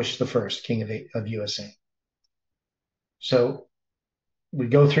to Bush the First, king of USA. So we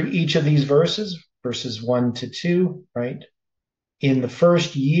go through each of these verses, verses 1 to 2, right? In the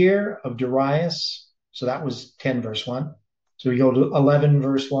first year of Darius, so that was 10, verse 1. So we go to 11,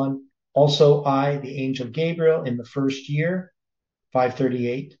 verse 1. Also, I, the angel Gabriel, in the first year,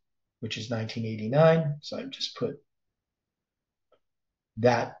 538, which is 1989. So I've just put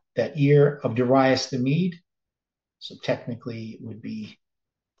that year of Darius the Mede. So technically it would be,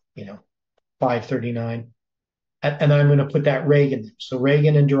 539. And I'm going to put that Reagan there. So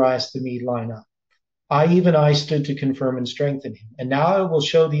Reagan and Darius the Mede line up. Even I stood to confirm and strengthen him. And now I will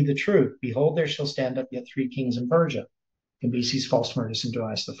show thee the truth. Behold, there shall stand up yet 3 kings in Persia. Cambyses, False-Murdus, and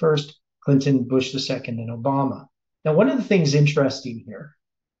Darius the First, Clinton, Bush the Second, and Obama. Now, one of the things interesting here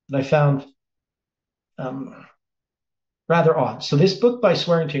that I found rather odd. So this book by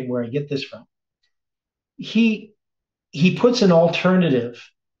Swearington, where I get this from, he puts an alternative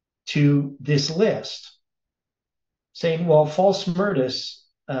to this list, saying, well, False-Murdus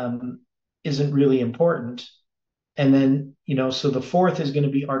isn't really important. And then, so the fourth is going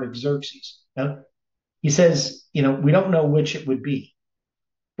to be Artaxerxes. Now, he says, we don't know which it would be.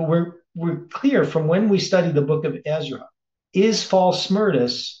 But we're clear from when we study the book of Ezra, is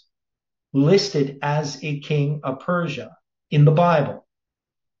False-Murdus listed as a king of Persia in the Bible?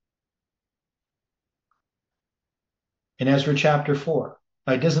 In Ezra chapter 4.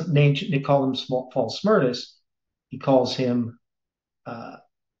 Now, he doesn't call him False-Murdus. He calls him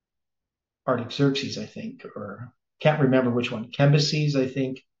Artaxerxes, I think, or can't remember which one. Cambyses, I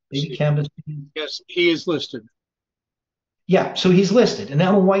think. Maybe Cambyses. Yes, he is listed. Yeah, so he's listed. And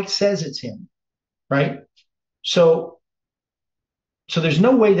Ellen White says it's him, right? So there's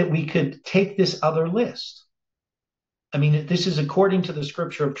no way that we could take this other list. I mean, this is according to the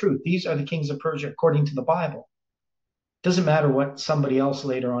scripture of truth. These are the kings of Persia according to the Bible. It doesn't matter what somebody else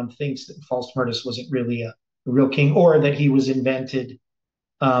later on thinks, that False-Murdus wasn't really a real king, or that he was invented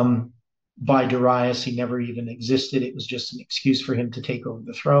by Darius. He never even existed. It was just an excuse for him to take over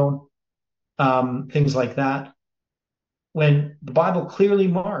the throne. Things like that. When the Bible clearly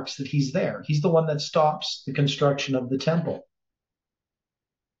marks that he's there. He's the one that stops the construction of the temple.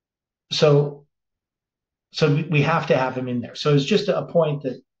 So we have to have him in there. So it's just a point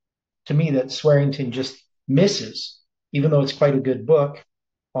that, to me, that Swearington just misses, even though it's quite a good book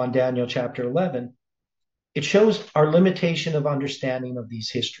on Daniel chapter 11. It shows our limitation of understanding of these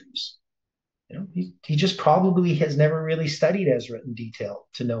histories. He just probably has never really studied Ezra in detail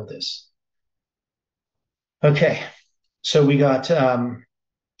to know this. Okay, so we got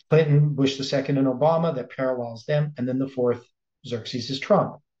Clinton, Bush the Second, and Obama that parallels them, and then the fourth, Xerxes, is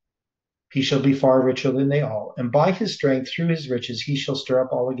Trump. He shall be far richer than they all, and by his strength, through his riches, he shall stir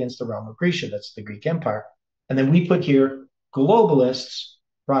up all against the realm of Grecia. That's the Greek Empire. And then we put here globalists,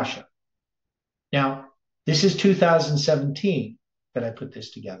 Russia. Now, this is 2017 that I put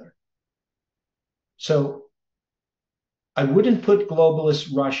this together. So I wouldn't put globalist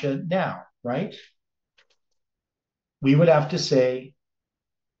Russia now, right? We would have to say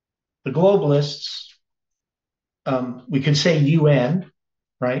the globalists, we could say UN,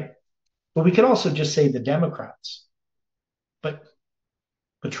 right? But we could also just say the Democrats. But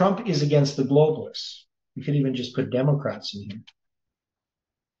Trump is against the globalists. We could even just put Democrats in here,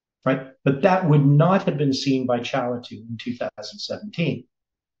 right? But that would not have been seen by Chalitu in 2017,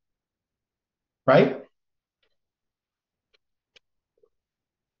 right?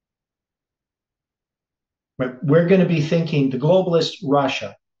 Right. We're going to be thinking the globalist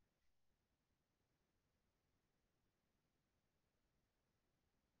Russia.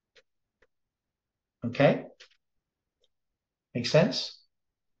 Okay? Makes sense?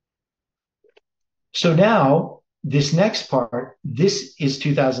 So now, this next part, this is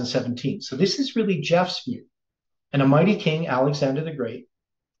 2017. So this is really Jeff's view. And a mighty king, Alexander the Great,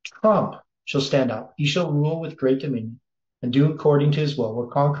 Trump, shall stand up. He shall rule with great dominion and do according to his will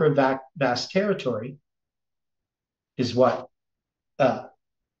conquer a vast territory, is what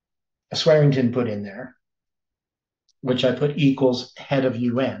Swearington put in there, which I put equals head of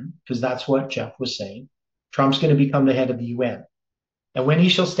UN, because that's what Jeff was saying. Trump's going to become the head of the UN. And when he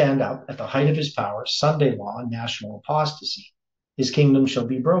shall stand up at the height of his power, Sunday law and national apostasy, his kingdom shall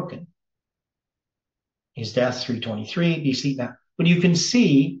be broken. His death, 323 BC. Now, but you can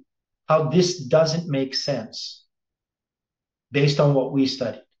see how this doesn't make sense based on what we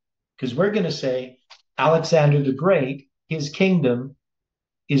studied. Because we're going to say Alexander the Great, his kingdom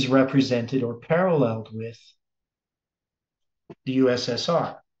is represented or paralleled with the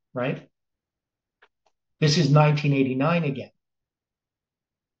USSR, right? This is 1989 again.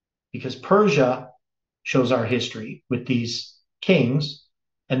 Because Persia shows our history with these kings,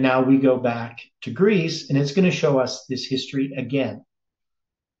 and now we go back to Greece, and it's going to show us this history again.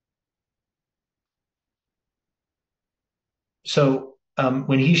 So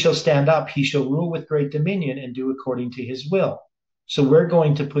when he shall stand up, he shall rule with great dominion and do according to his will. So we're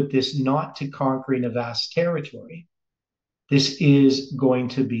going to put this not to conquering a vast territory. This is going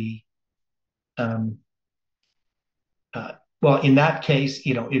to be, well, in that case,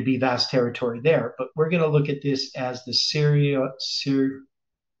 it'd be vast territory there, but we're going to look at this as the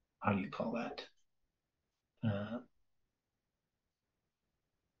how do you call that?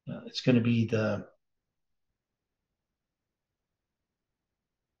 It's going to be the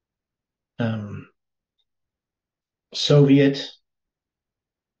Soviet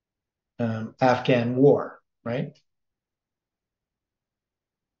Afghan War, right?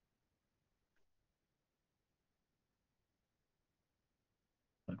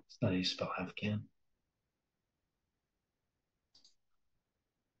 That's not how you spell Afghan.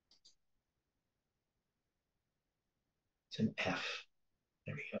 It's an F.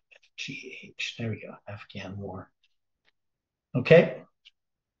 There we go. FGH. There we go. Afghan War. Okay.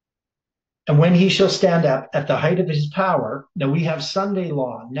 And when he shall stand up at the height of his power, now we have Sunday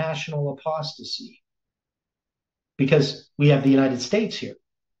law, national apostasy, because we have the United States here.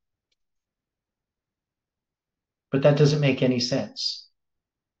 But that doesn't make any sense,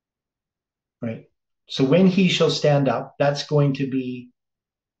 right? So when he shall stand up, that's going to be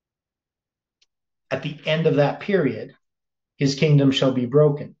at the end of that period, his kingdom shall be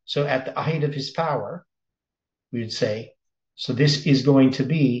broken. So at the height of his power, we would say, so this is going to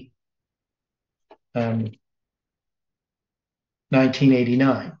be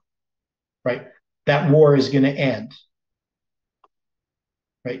 1989, right? That war is going to end,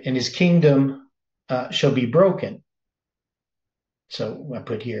 right? And his kingdom shall be broken. So I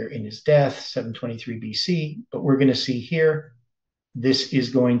put here in his death, 723 BC, but we're going to see here, this is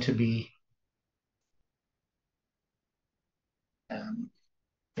going to be,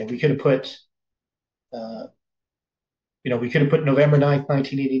 we could have put, we could have put November 9th,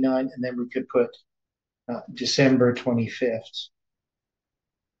 1989, and then we could put December 25th,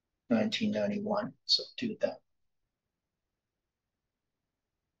 1991. So do that.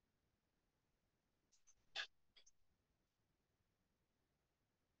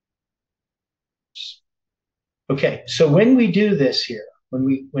 Okay, so when we do this here, when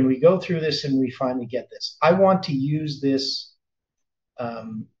we go through this and we finally get this, I want to use this.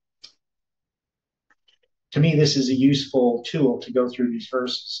 To me, this is a useful tool to go through these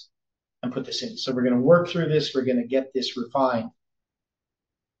verses and put this in. So we're going to work through this. We're going to get this refined.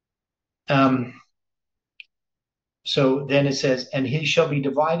 So then it says, and he shall be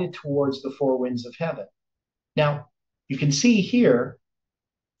divided towards the four winds of heaven. Now, you can see here,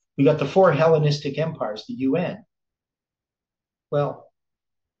 we got the four Hellenistic empires, the UN. Well,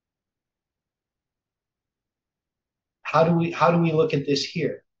 how do we look at this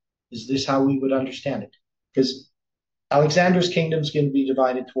here? Is this how we would understand it? Because Alexander's kingdom is going to be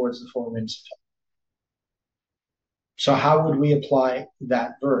divided towards the four winds of heaven. So how would we apply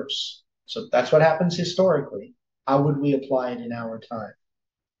that verse? So that's what happens historically. How would we apply it in our time?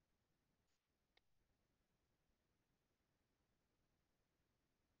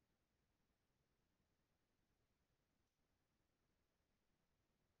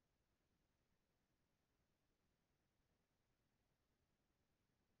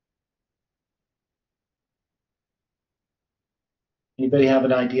 Anybody have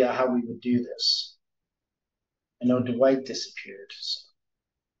an idea how we would do this? I know Dwight disappeared.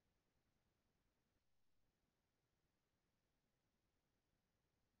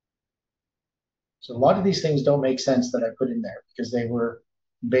 So a lot of these things don't make sense that I put in there because they were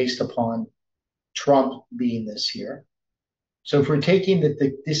based upon Trump being this here. So if we're taking that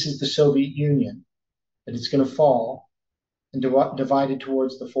this is the Soviet Union, that it's going to fall and divided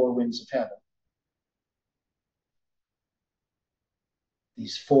towards the four winds of heaven,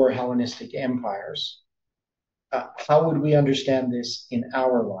 these four Hellenistic empires, how would we understand this in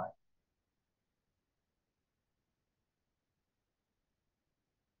our life?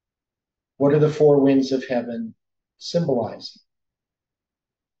 What are the four winds of heaven symbolizing?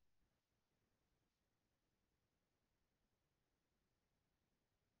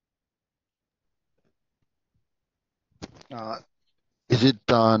 Is it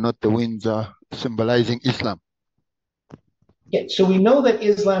not the winds symbolizing Islam? Yeah, so we know that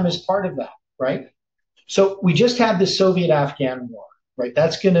Islam is part of that, right? So we just had the Soviet-Afghan war, right?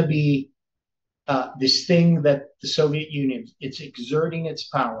 That's going to be this thing that the Soviet Union, it's exerting its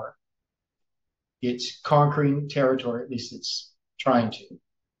power. It's conquering territory, at least it's trying to.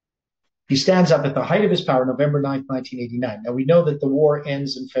 He stands up at the height of his power, November 9th, 1989. Now we know that the war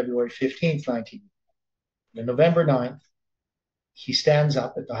ends on February 15th, 1989. On November 9th, he stands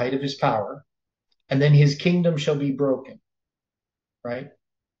up at the height of his power, and then his kingdom shall be broken. right?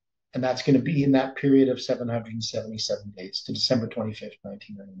 And that's going to be in that period of 777 days to December 25th,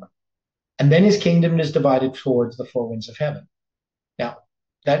 1991. And then his kingdom is divided towards the four winds of heaven. Now,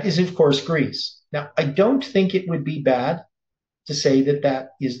 that is, of course, Greece. Now, I don't think it would be bad to say that that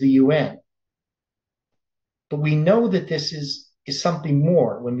is the UN. But we know that this is something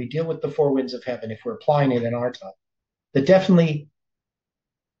more when we deal with the four winds of heaven, if we're applying it in our time. That definitely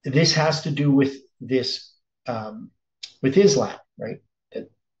this has to do with this, with Islam, right?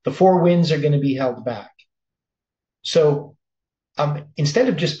 The four winds are going to be held back. So instead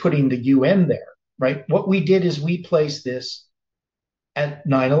of just putting the UN there, right? What we did is we placed this at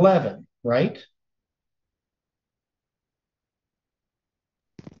 9/11, right?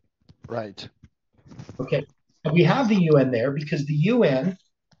 Right. Okay. And we have the UN there because the UN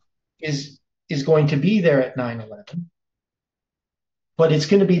is going to be there at 9/11, but it's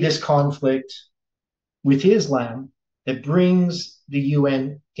going to be this conflict with Islam that brings the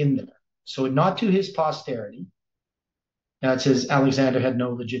UN in there. So not to his posterity. Now it says Alexander had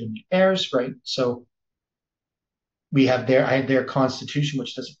no legitimate heirs, right? So we have I had their constitution,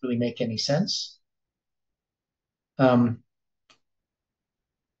 which doesn't really make any sense. So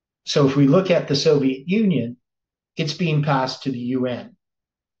if we look at the Soviet Union, it's being passed to the UN,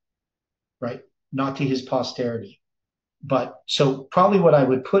 right? Not to his posterity. But so probably what I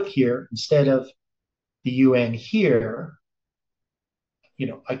would put here instead of the UN here,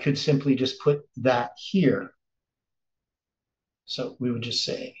 I could simply just put that here. So we would just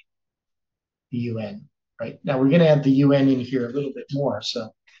say the UN, right? Now we're going to add the UN in here a little bit more. So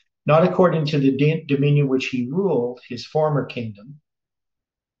not according to the dominion which he ruled, his former kingdom.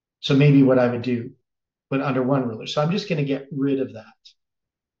 So maybe what I would do, but under one ruler. So I'm just going to get rid of that.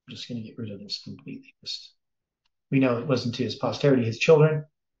 I'm just going to get rid of this completely. We know it wasn't to his posterity, his children,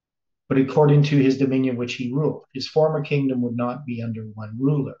 but according to his dominion which he ruled. His former kingdom would not be under one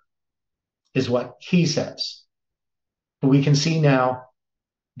ruler, is what he says. But we can see now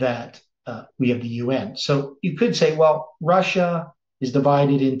that we have the UN. So you could say, well, Russia is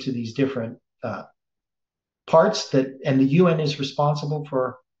divided into these different parts and the UN is responsible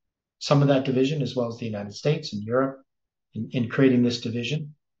for some of that division, as well as the United States and Europe in creating this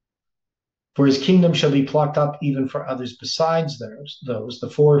division. For his kingdom shall be plucked up even for others besides those, the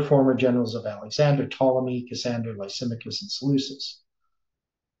four former generals of Alexander, Ptolemy, Cassander, Lysimachus, and Seleucus.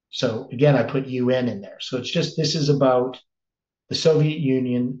 So again, I put UN in there. So it's just, this is about the Soviet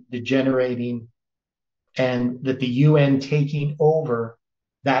Union degenerating and that the UN taking over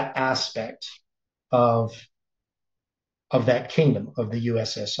that aspect of that kingdom of the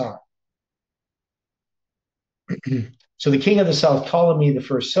USSR. So the king of the south, Ptolemy the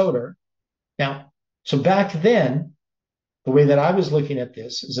first Soter. Now, so back then, the way that I was looking at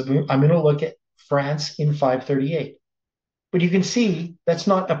this is I'm going to look at France in 538. But you can see that's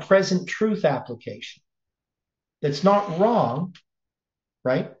not a present truth application. That's not wrong,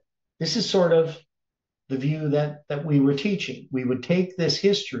 right? This is sort of the view that we were teaching. We would take this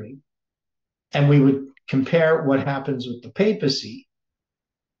history and we would compare what happens with the papacy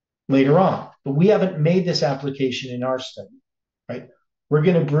later on. But we haven't made this application in our study, right? We're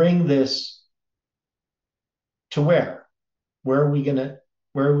going to bring this to where? Where are we going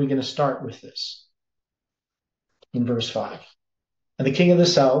to start with this? In verse 5. And the king of the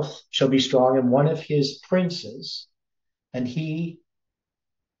south shall be strong, and one of his princes, and he,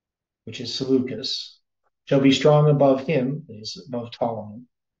 which is Seleucus, shall be strong above him, that is above Ptolemy,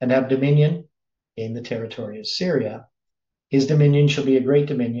 and have dominion in the territory of Syria. His dominion shall be a great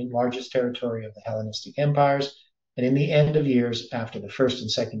dominion, largest territory of the Hellenistic empires. And in the end of years, after the first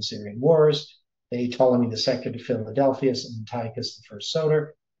and second Syrian wars, they, Ptolemy the second of Philadelphus and Antiochus the first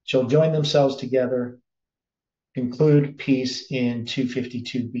Soter, shall join themselves together, conclude peace in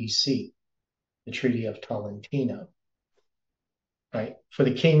 252 BC, the Treaty of Tolentino. Right? For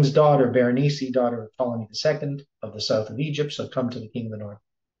the king's daughter, Berenice, daughter of Ptolemy II of the south of Egypt, shall come to the king of the north,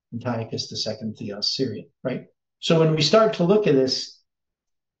 Antiochus II Theos Syrian. Right? So when we start to look at this,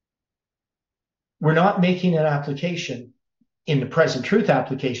 we're not making an application in the present truth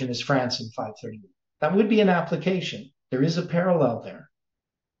application as France in 538. That would be an application. There is a parallel there.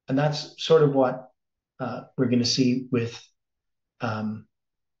 And that's sort of what we're going to see with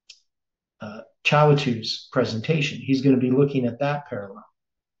Chawatu's presentation. He's going to be looking at that parallel.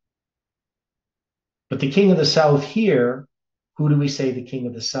 But the king of the south here, who do we say the king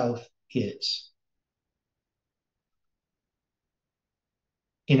of the south is?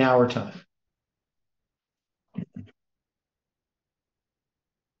 In our time.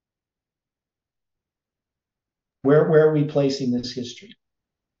 Where are we placing this history?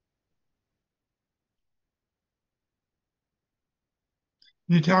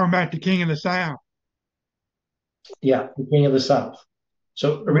 You're talking about the king of the south. Yeah, the king of the south.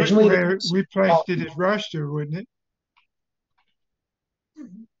 So originally, Where we placed it as Russia, wouldn't it?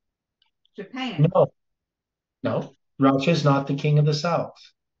 Japan. no, no, Russia's not the king of the south.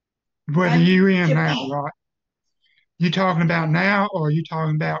 Where the UN now, Japan. right? You talking about now, or are you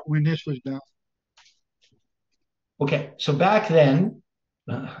talking about when this was done? Okay, so back then,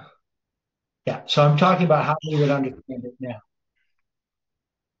 yeah. So I'm talking about how we would understand it now.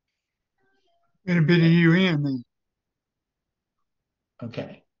 It'd be the UN then.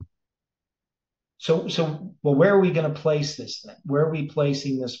 Okay. So, well, where are we going to place this then? Where are we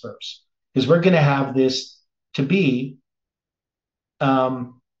placing this verse? Because we're going to have this to be,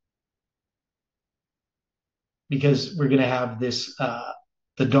 because we're going to have this,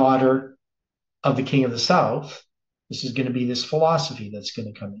 the daughter of the king of the south. This is going to be this philosophy that's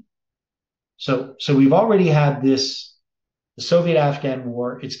going to come in. So we've already had this, the Soviet-Afghan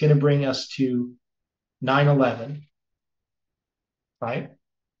war. It's going to bring us to 9/11, right?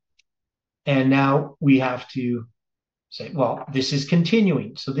 And now we have to say, well, this is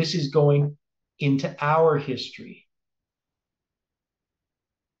continuing. So this is going into our history,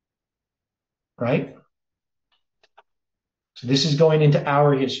 right? So this is going into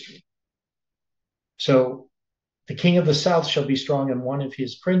our history. So the king of the south shall be strong in one of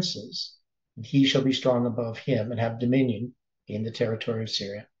his princes, and he shall be strong above him and have dominion in the territory of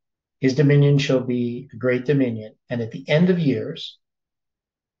Syria. His dominion shall be a great dominion. And at the end of years,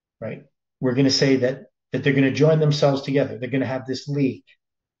 right, we're going to say that they're going to join themselves together. They're going to have this league.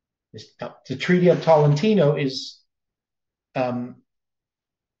 The Treaty of Tolentino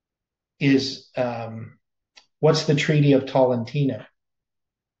what's the Treaty of Tolentino?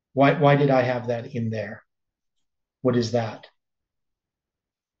 Why did I have that in there? What is that?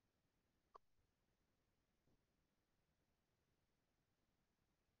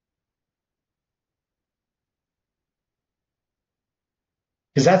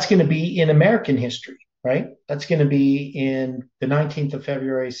 Because that's going to be in American history, right? That's going to be in the 19th of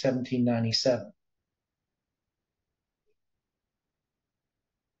February, 1797.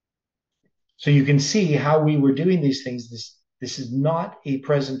 So you can see how we were doing these things. This is not a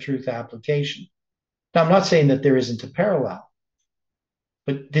present truth application. Now, I'm not saying that there isn't a parallel,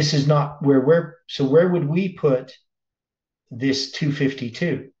 but this is not so where would we put this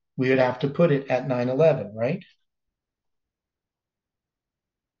 252? We would have to put it at 9/11, right?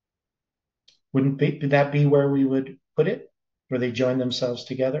 Would that be where we would put it? Where they join themselves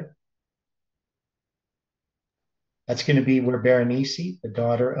together? That's going to be where Berenice, the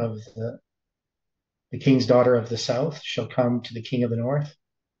daughter of the king's daughter of the south, shall come to the king of the north.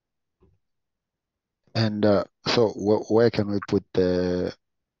 And so where can we put the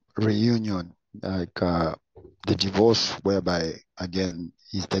reunion, like the divorce, whereby again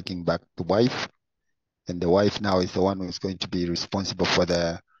he's taking back the wife, and the wife now is the one who's going to be responsible for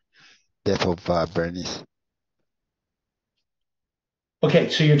the death of Bernice. Okay,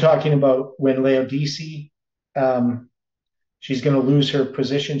 so you're talking about when Laodice, she's going to lose her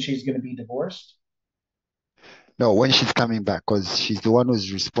position, she's going to be divorced? No, when she's coming back, because she's the one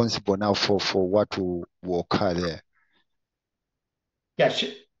who's responsible now for what will occur there. Yeah,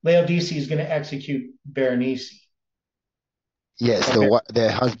 Laodice is going to execute Berenice. Yes, okay.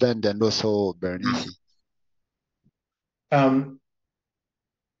 The husband and also Berenice.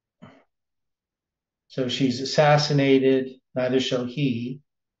 So she's assassinated, neither shall he,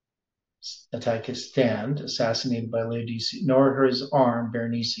 Antiochus, stand, assassinated by Laodice, nor his arm,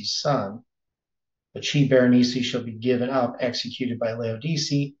 Berenice's son. But she, Berenice, shall be given up, executed by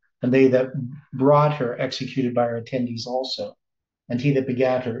Laodice, and they that brought her executed by her attendees also. And he that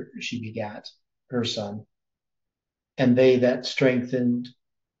begat her, she begat, her son. And they that strengthened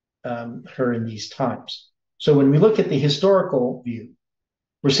her in these times. So when we look at the historical view,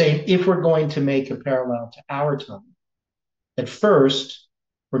 we're saying if we're going to make a parallel to our time, at first,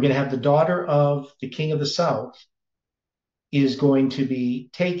 we're going to have the daughter of the king of the south is going to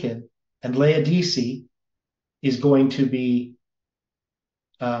be taken, and Laodice is going to be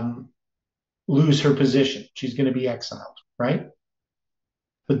lose her position. She's going to be exiled, right?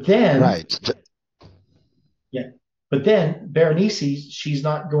 But then, right. Yeah. But then Berenice, she's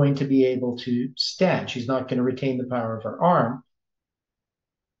not going to be able to stand. She's not going to retain the power of her arm.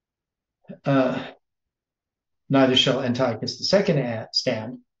 Neither shall Antiochus II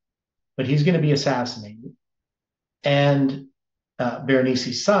stand, but he's going to be assassinated. And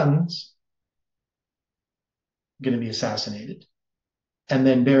Berenice's son's going to be assassinated. And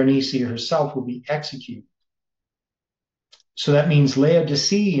then Berenice herself will be executed. So that means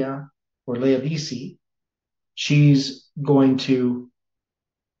Laodicea, or Laodice, she's going to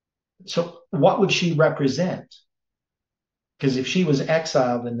So what would she represent? Because if she was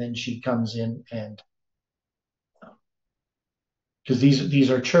exiled and then she comes in and because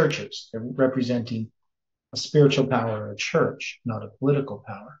these are churches, they're representing a spiritual power, a church, not a political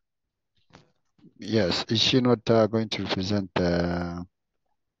power. Yes, is she not going to represent the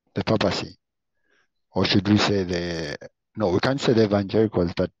papacy? Or should we say no, we can't say the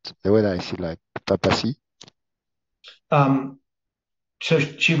evangelicals, but the way that I see like papacy. Um, so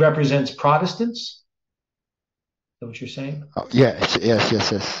she represents Protestants. Is that what you're saying? Oh, yes, yes,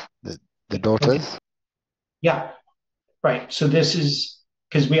 yes, yes. The daughters. Okay. Yeah, right. So this is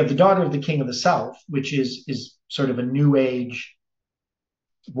because we have the daughter of the king of the south, which is sort of a new age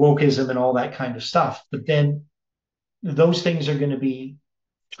wokeism and all that kind of stuff. But then those things are going to be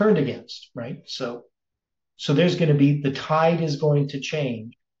turned against, right? So there's going to be the tide is going to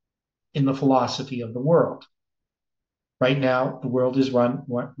change in the philosophy of the world. Right now, the world is run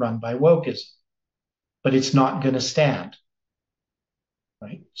by wokeism, but it's not going to stand,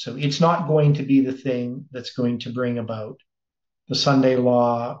 right? So it's not going to be the thing that's going to bring about the Sunday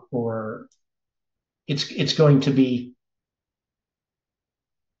law, or it's going to be,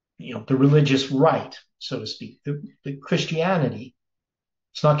 the religious right, so to speak, the Christianity.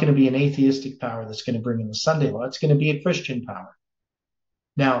 It's not going to be an atheistic power that's going to bring in the Sunday law. It's going to be a Christian power.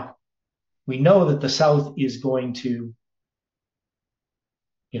 Now, we know that the South is going to,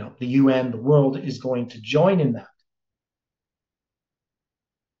 the UN, the world is going to join in that.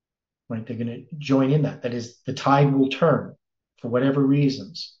 Right? They're going to join in that. That is, the tide will turn for whatever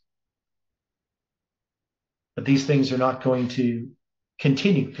reasons. But these things are not going to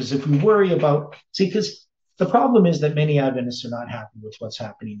continue, because if we worry about, because the problem is that many Adventists are not happy with what's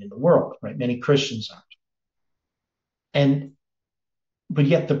happening in the world, right? Many Christians aren't. But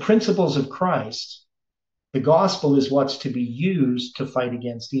yet the principles of Christ, the gospel is what's to be used to fight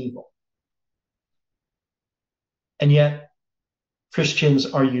against evil. And yet Christians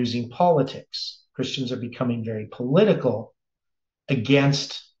are using politics. Christians are becoming very political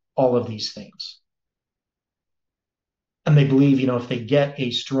against all of these things. And they believe, if they get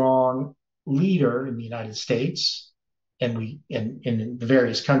a strong leader in the United States and in the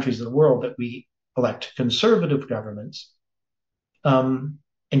various countries of the world, that we elect conservative governments, and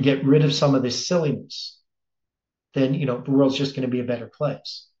get rid of some of this silliness, then, the world's just going to be a better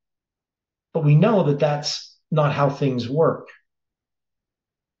place. But we know that that's not how things work.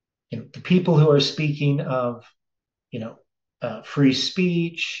 The people who are speaking of, free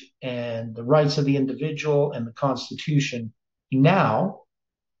speech and the rights of the individual and the Constitution, now,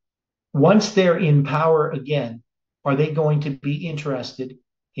 once they're in power again, are they going to be interested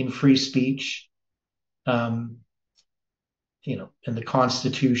in free speech, and the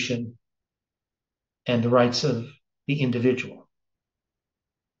Constitution and the rights of the individual?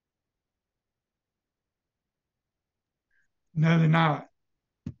 No, they're not.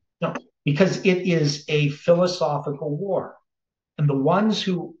 No, because it is a philosophical war. And the ones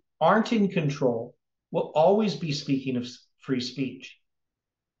who aren't in control will always be speaking of free speech.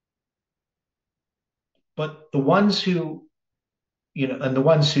 But the ones who, and the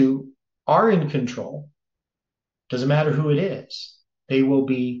ones who are in control, doesn't matter who it is, they will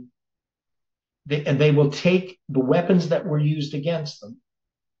take the weapons that were used against them,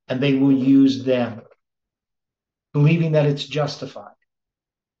 and they will use them, believing that it's justified.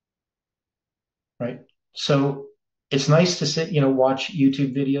 Right? So it's nice to sit, watch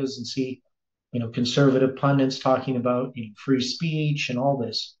YouTube videos and see, conservative pundits talking about free speech and all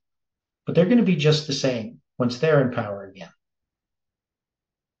this, but they're going to be just the same once they're in power again.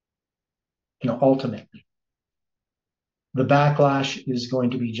 Ultimately, the backlash is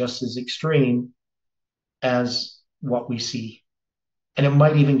going to be just as extreme as what we see, and it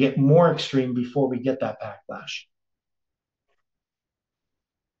might even get more extreme before we get that backlash.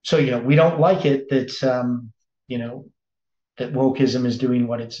 So, we don't like it that, that wokeism is doing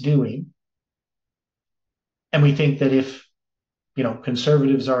what it's doing. And we think that if,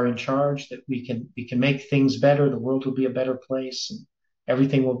 conservatives are in charge, that we can make things better, the world will be a better place, and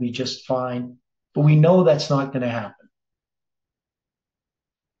everything will be just fine. But we know that's not going to happen.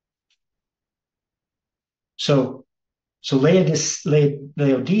 So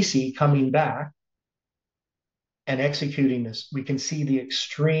Laodicea coming back and executing this, we can see the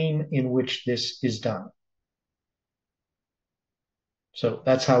extreme in which this is done. So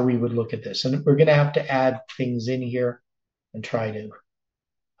that's how we would look at this. And we're going to have to add things in here and try to,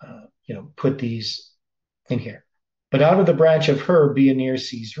 put these in here. But out of the branch of her,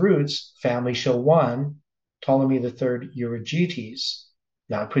 Beonerces' roots, family shall one, Ptolemy III Euergetes.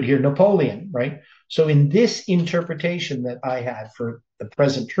 Now I put here Napoleon, right? So in this interpretation that I had for the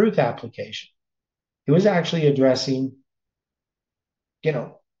present truth application, it was actually addressing,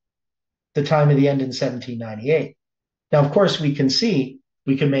 the time of the end in 1798. Now, of course, we can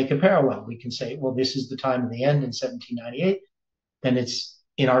make a parallel. We can say, well, this is the time of the end in 1798, and it's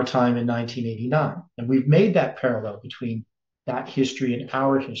in our time in 1989. And we've made that parallel between that history and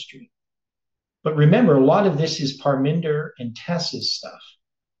our history. But remember, a lot of this is Parminder and Tess's stuff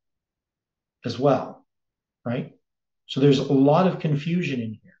as well, right? So there's a lot of confusion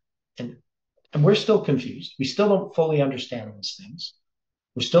in here. And we're still confused. We still don't fully understand these things.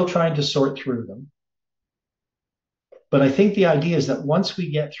 We're still trying to sort through them. But I think the idea is that once we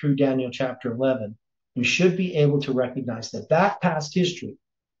get through Daniel chapter 11, we should be able to recognize that that past history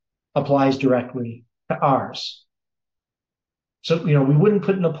applies directly to ours. So, we wouldn't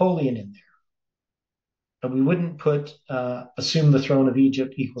put Napoleon in there. And we wouldn't put assume the throne of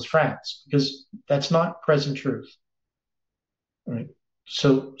Egypt equals France, because that's not present truth. Right?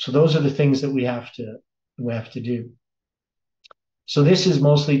 So those are the things that we have to do. So this is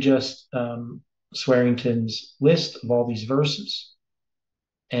mostly just Swearington's list of all these verses.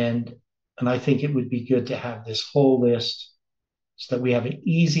 And I think it would be good to have this whole list so that we have an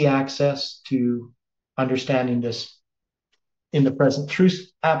easy access to understanding this in the present truth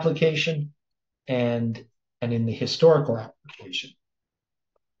application and in the historical application.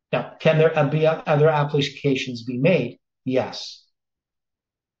 Now, can there be other applications be made? Yes.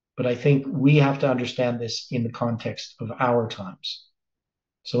 But I think we have to understand this in the context of our times.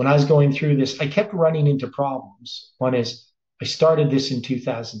 So when I was going through this, I kept running into problems. One is I started this in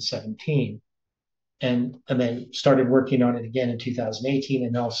 2017 and then started working on it again in 2018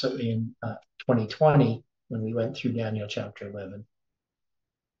 and also in 2020 when we went through Daniel chapter 11.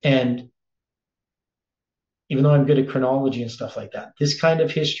 And even though I'm good at chronology and stuff like that, this kind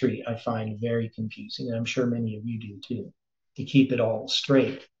of history I find very confusing. And I'm sure many of you do too, to keep it all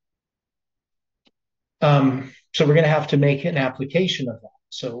straight. So we're going to have to make an application of that.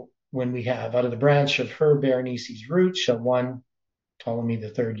 So when we have out of the branch of her Berenice's root shall one, Ptolemy the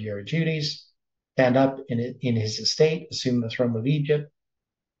third year of Judes, stand up in his estate, assume the throne of Egypt.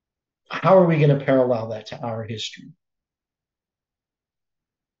 How are we going to parallel that to our history?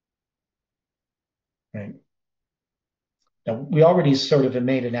 Right. Now, we already sort of have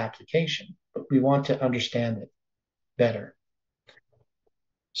made an application, but we want to understand it better.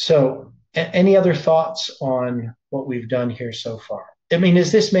 So any other thoughts on what we've done here so far? I mean,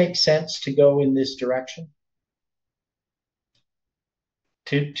 does this make sense to go in this direction?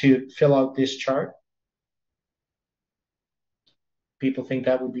 To fill out this chart? People think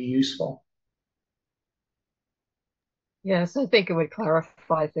that would be useful? Yes, I think it would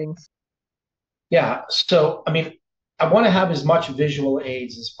clarify things. Yeah, so, I mean, I want to have as much visual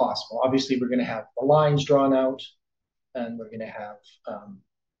aids as possible. Obviously, we're going to have the lines drawn out, and we're going to have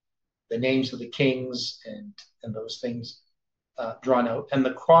the names of the kings and those things drawn out, and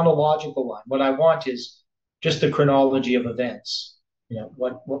the chronological line. What I want is just the chronology of events.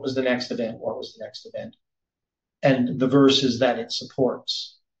 What was the next event? What was the next event? And the verses that it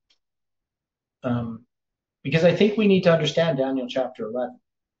supports. Because I think we need to understand Daniel chapter 11,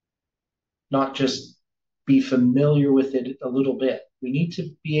 not just be familiar with it a little bit. We need to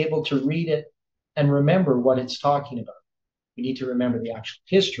be able to read it and remember what it's talking about. We need to remember the actual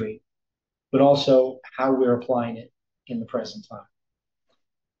history, but also how we're applying it in the present time.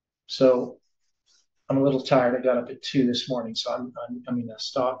 So I'm a little tired. I got up at 2 this morning, so I'm going to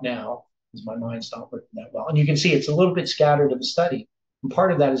stop now because my mind's not working that well. And you can see it's a little bit scattered of a study. And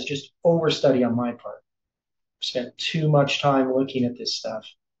part of that is just overstudy on my part. I've spent too much time looking at this stuff,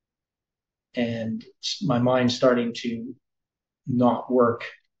 and my mind's starting to not work.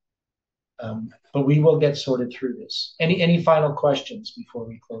 But we will get sorted through this. Any final questions before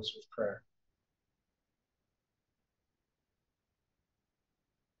we close with prayer?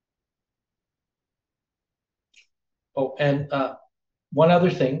 Oh, and one other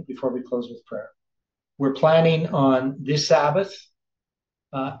thing before we close with prayer. We're planning on this Sabbath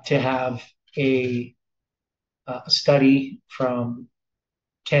to have a study from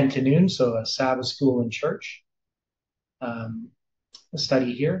 10 to noon, so a Sabbath school in church, a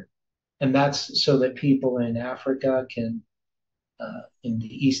study here. And that's so that people in Africa can, in the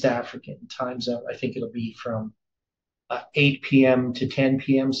East African time zone, I think it'll be from 8 p.m. to 10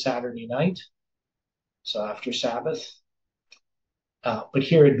 p.m. Saturday night, so after Sabbath. But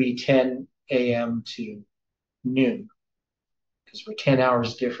here it'd be 10 a.m. to noon, because we're 10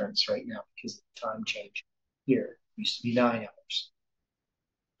 hours difference right now because of the time change here. It used to be 9 hours.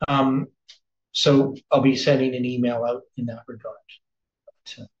 So I'll be sending an email out in that regard.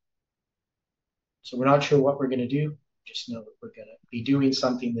 So we're not sure what we're going to do. Just know that we're going to be doing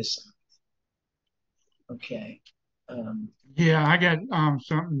something this summer. Okay. Yeah, I got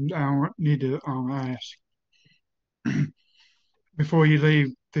something I need to ask before you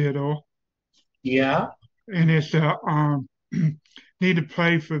leave, Theodore. Yeah. And it's need to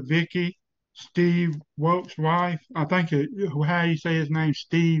pray for Vicky, Steve Woke's wife. I think how you say his name,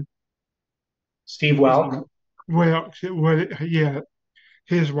 Steve. Steve Welk. Well, yeah,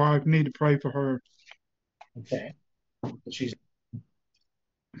 his wife. Need to pray for her. Okay. She's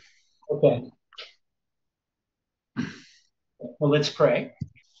okay. Well, let's pray.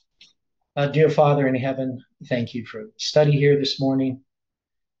 Dear Father in heaven, thank you for the study here this morning.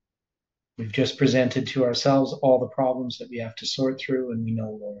 We've just presented to ourselves all the problems that we have to sort through, and we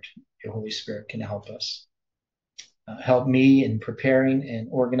know, Lord, your Holy Spirit can help us. Help me in preparing and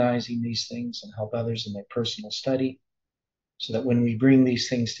organizing these things, and help others in their personal study, so that when we bring these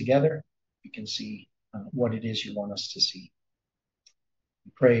things together, we can see what it is you want us to see.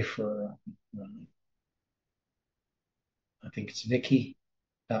 We pray for, I think it's Vicky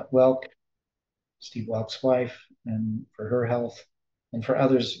Welk, Steve Welk's wife, and for her health, and for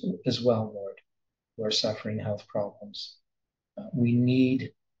others as well, Lord, who are suffering health problems. We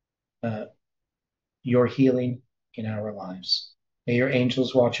need your healing in our lives. May your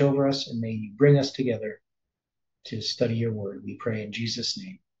angels watch over us, and may you bring us together to study your word. We pray in Jesus'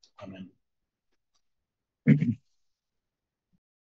 name. Amen.